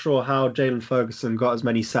not quite sure how Jalen Ferguson got as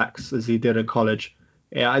many sacks as he did at college.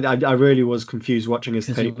 Yeah, I really was confused watching his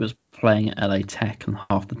tape. He was playing at LA Tech, and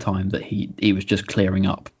half the time that he was just clearing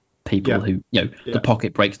up people who the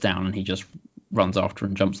pocket breaks down and he just runs after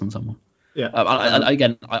and jumps on someone. Yeah.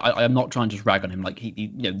 I am not trying to just rag on him. Like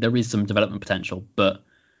he there is some development potential, but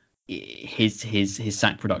his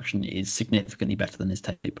sack production is significantly better than his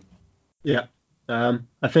tape. Yeah.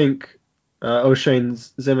 I think O'Shane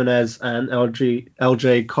Ximines and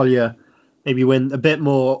LJ Collier maybe win a bit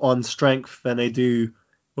more on strength than they do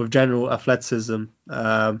with general athleticism.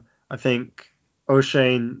 I think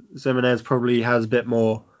O'Shane Ximines probably has a bit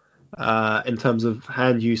more in terms of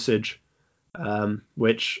hand usage,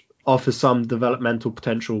 which offers some developmental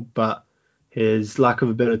potential, but his lack of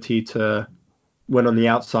ability to win on the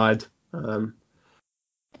outside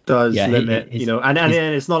does limit, and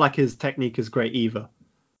it's not like his technique is great either.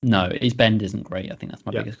 No, his bend isn't great. I think that's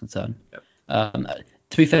my biggest concern. Yep.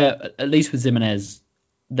 To be fair, at least with Ximines,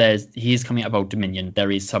 he is coming out of Old Dominion. There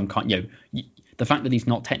is some kind, the fact that he's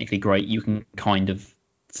not technically great, you can kind of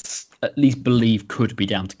at least believe could be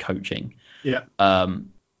down to coaching. Yeah.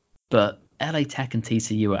 But LA Tech and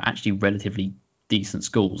TCU are actually relatively decent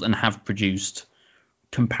schools and have produced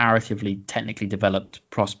comparatively technically developed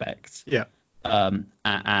prospects. Yeah.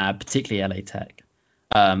 Particularly LA Tech.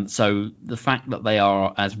 So the fact that they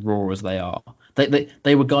are as raw as they are,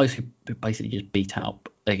 they were guys who basically just beat out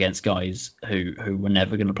against guys who were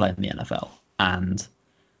never going to play in the NFL, and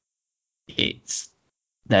they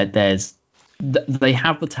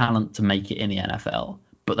have the talent to make it in the NFL,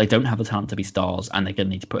 but they don't have the talent to be stars, and they're going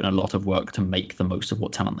to need to put in a lot of work to make the most of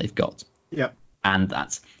what talent they've got. Yeah. And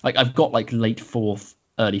that's like I've got like late 4th,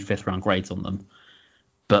 early 5th round grades on them,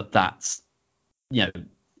 but that's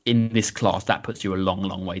in this class that puts you a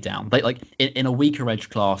long way down. They like in a weaker edge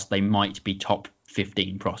class they might be top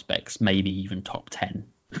 15 prospects, maybe even top 10,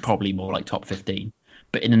 probably more like top 15.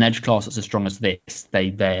 But in an edge class that's as strong as this,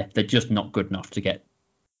 they're just not good enough to get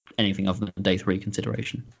anything other than day 3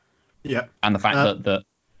 consideration. Yeah. And the fact that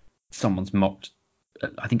someone's mocked,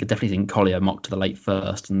 I think I definitely think Collier mocked to the late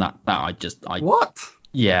 1st, and that I what?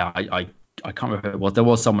 Yeah, I can't remember who it was. There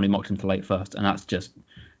was someone who mocked him to the late 1st, and that's just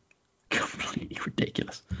completely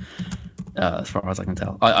ridiculous, as far as I can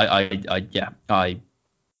tell. I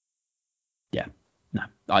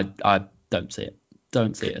don't see it.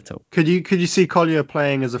 Don't see it at all. Could you see Collier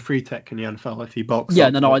playing as a free tech in the NFL if he bulks? Yeah,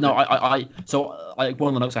 no, I know. One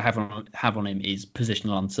of the notes I have on him is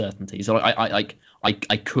positional uncertainty. So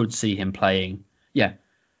I could see him playing. Yeah,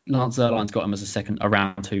 Lance Zierlein's got him as a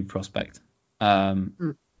round 2 prospect.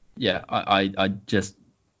 Yeah, I just.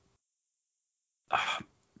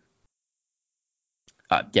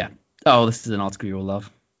 Yeah. Oh, this is an article you'll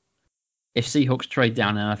love. If Seahawks trade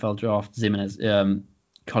down an NFL draft, Ximines,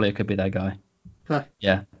 Collier could be their guy. Huh.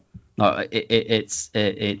 Yeah. No, it's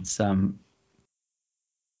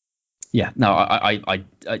yeah. No, I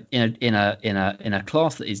in a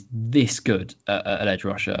class that is this good at edge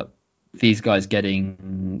rusher, these guys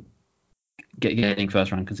getting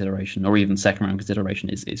 1st round consideration or even 2nd round consideration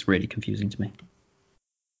is really confusing to me.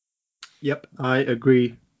 Yep, I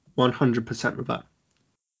agree 100% with that.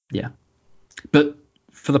 Yeah, but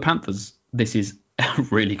for the Panthers, this is a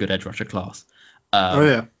really good edge rusher class.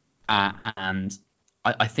 And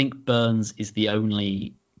I think Burns is the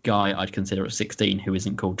only guy I'd consider at 16 who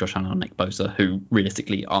isn't called Josh Allen or Nick Bosa, who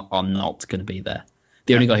realistically are not going to be there.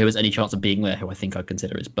 The only guy who has any chance of being there who I think I'd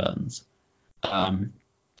consider is Burns.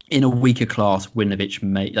 in a weaker class, Winovich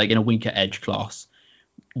in a weaker edge class,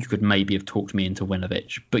 you could maybe have talked me into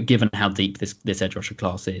Winovich. But given how deep this edge rusher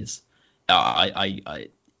class is,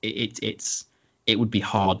 it would be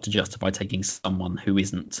hard to justify taking someone who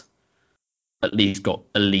isn't at least got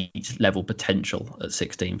elite level potential at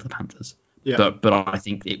 16 for the Panthers. Yeah. But I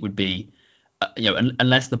think it would be,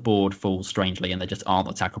 unless the board falls strangely and there just aren't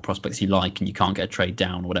the tackle prospects you like and you can't get a trade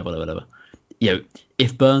down or whatever.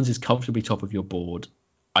 If Burns is comfortably top of your board,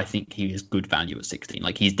 I think he is good value at 16.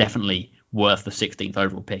 Like, he's definitely worth the 16th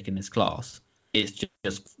overall pick in this class. It's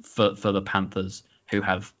just for the Panthers, who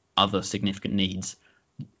have other significant needs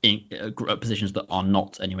in positions that are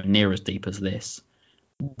not anywhere near as deep as this.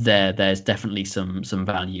 There's definitely some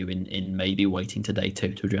value in maybe waiting to day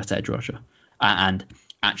 2 to address edge rusher. And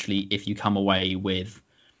actually, if you come away with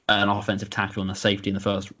an offensive tackle and a safety in the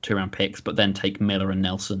first 2-round picks, but then take Miller and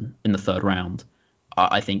Nelson in the 3rd round,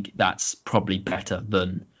 I think that's probably better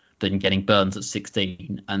than getting Burns at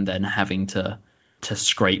 16 and then having to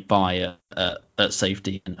scrape by at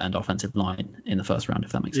safety and offensive line in the 1st round,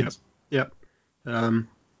 if that makes sense. Yep.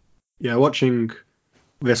 Watching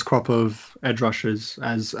this crop of edge rushers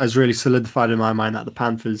has really solidified in my mind that the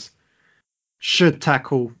Panthers should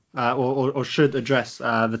tackle or should address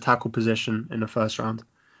the tackle position in the 1st round.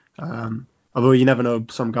 Although you never know,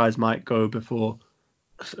 some guys might go before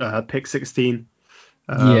pick 16.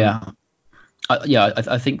 I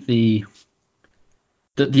think the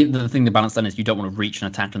thing to balance then is you don't want to reach an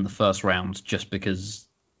attack in the 1st round just because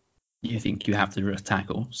you think you have to address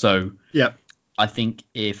tackle. So I think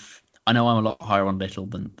I know I'm a lot higher on Little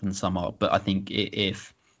than some are, but I think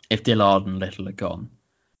if Dillard and Little are gone,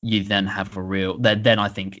 you then have then I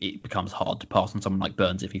think it becomes hard to pass on someone like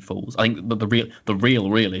Burns if he falls. I think the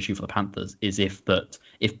real issue for the Panthers is if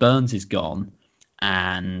Burns is gone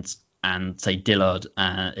and say Dillard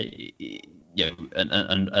and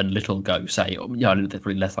Little go, say,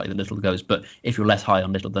 probably less likely that Little goes, but if you're less high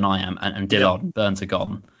on Little than I am and Dillard and Burns are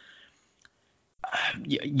gone,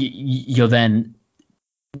 you're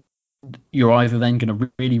either then going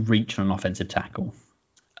to really reach on an offensive tackle,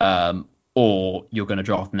 or you're going to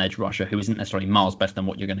draft an edge rusher who isn't necessarily miles better than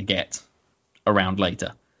what you're going to get around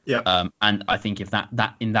later. And I think if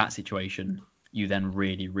that in that situation, you then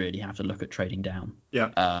really, really have to look at trading down.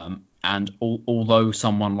 And although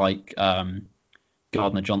someone like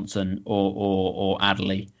Gardner Johnson or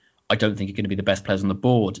Adderley, I don't think are going to be the best players on the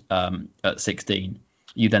board at 16,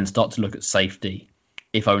 you then start to look at safety,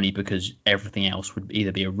 if only because everything else would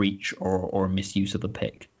either be a reach or a misuse of the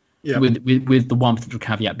pick. With the one potential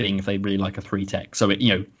caveat being if they really like a 3-tech. So if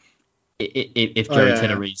Jerry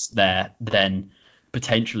Tillery's there, then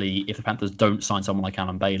potentially if the Panthers don't sign someone like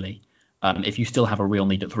Alan Bailey, if you still have a real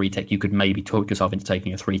need at 3-tech, you could maybe talk yourself into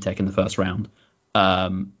taking a 3-tech in the 1st round.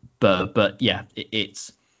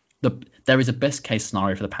 There is a best case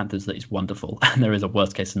scenario for the Panthers that is wonderful, and there is a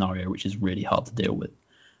worst case scenario which is really hard to deal with.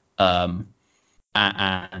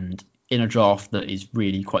 And in a draft that is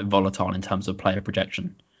really quite volatile in terms of player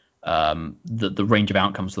projection, the range of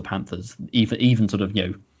outcomes for the Panthers, even sort of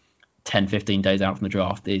 10-15 days out from the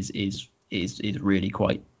draft, is really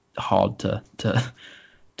quite hard to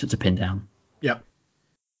pin down.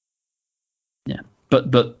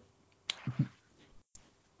 But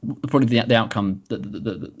probably the outcome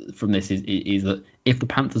from this is that if the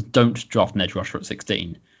Panthers don't draft an edge rusher at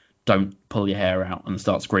 16, don't pull your hair out and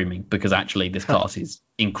start screaming, because actually this class is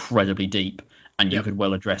incredibly deep, and you could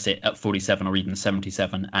well address it at 47 or even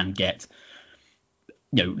 77 and get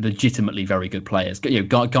legitimately very good players.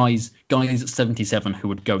 Guys at 77 who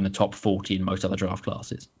would go in the top 40 in most other draft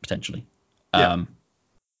classes potentially. This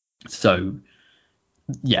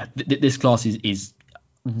class is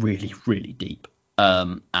really, really deep,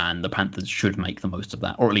 and the Panthers should make the most of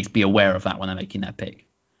that, or at least be aware of that when they're making their pick.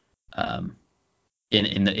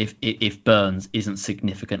 In that if Burns isn't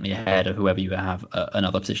significantly ahead of whoever you have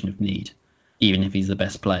another position of need, even if he's the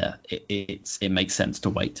best player, it makes sense to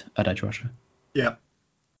wait at edge rusher. This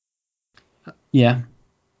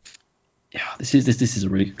is a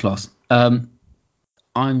really good class. I think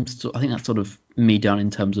that's sort of me done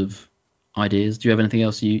in terms of ideas. Do you have anything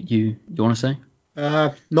else you want to say?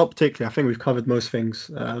 Not particularly. I think we've covered most things.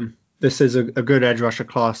 This is a good edge rusher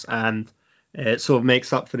class, and it sort of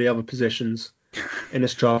makes up for the other positions in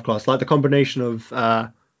this draft class. Like the combination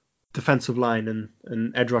of defensive line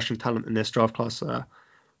and edge rushing talent in this draft class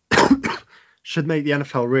should make the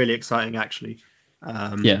NFL really exciting, actually.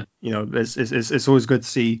 It's always good to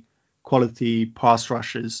see quality pass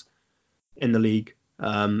rushers in the league,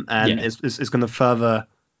 it's going to further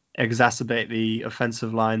exacerbate the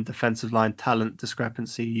offensive line, defensive line talent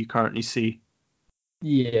discrepancy you currently see.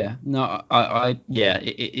 Yeah, no,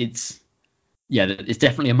 it's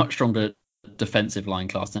definitely a much stronger defensive line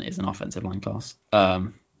class than it is an offensive line class.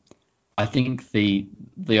 I think the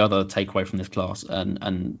other takeaway from this class,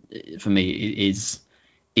 and for me, is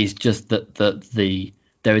just that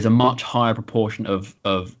there is a much higher proportion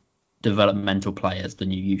of developmental players than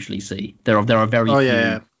you usually see. There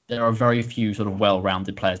are very few sort of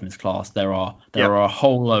well-rounded players in this class. There are a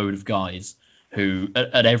whole load of guys who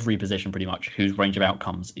at every position pretty much whose range of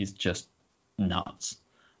outcomes is just nuts.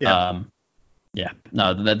 There are.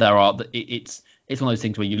 It's one of those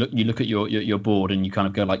things where you look at your board and you kind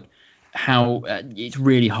of go like, how it's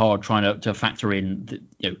really hard trying to factor in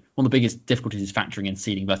one of the biggest difficulties is factoring in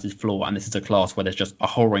ceiling versus floor, and this is a class where there's just a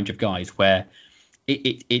whole range of guys where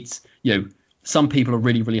it's some people are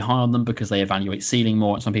really, really high on them because they evaluate ceiling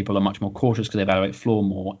more, and some people are much more cautious because they evaluate floor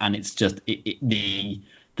more, and it's just the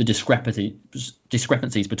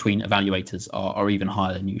discrepancies between evaluators are even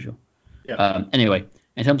higher than usual. Anyway,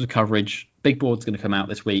 in terms of coverage, Big Board's going to come out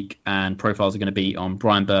this week, and profiles are going to be on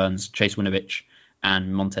Brian Burns, Chase Winovich,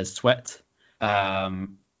 and Montez Sweat,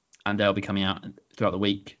 and they'll be coming out throughout the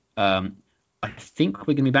week. I think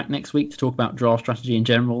we're going to be back next week to talk about draft strategy in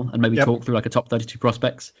general, and maybe talk through like a top 32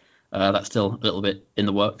 prospects. That's still a little bit in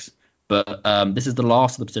the works, but this is the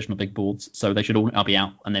last of the positional big boards, so they should all be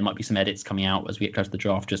out, and there might be some edits coming out as we get closer to the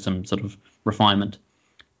draft, just some sort of refinement.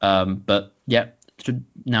 But yeah, should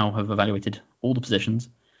now have evaluated all the positions.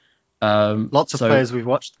 Lots of players we've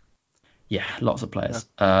watched. Yeah, lots of players.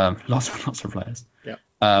 Lots of players. Yeah.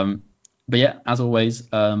 But yeah, as always,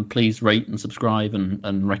 please rate and subscribe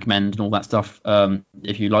and recommend and all that stuff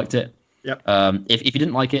if you liked it. Yep. If you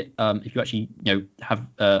didn't like it, if you actually have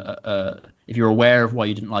if you're aware of why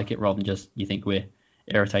you didn't like it rather than just you think we're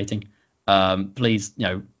irritating, please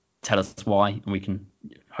tell us why, and we can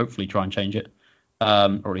hopefully try and change it, or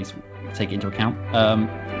at least take it into account.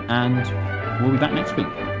 And we'll be back next week.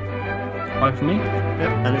 Bye for me.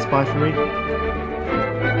 Yep, and it's bye for me.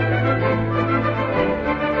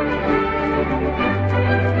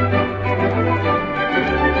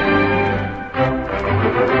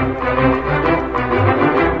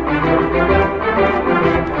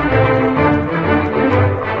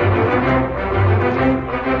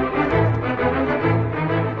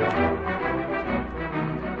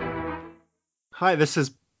 Hi, this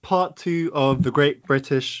is part 2 of the Great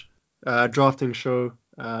British Drafting Show.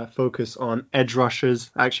 Focus on edge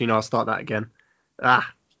rushers. Actually, no, I'll start that again.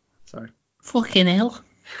 Sorry. Fucking hell.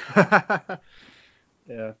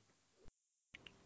 Yeah.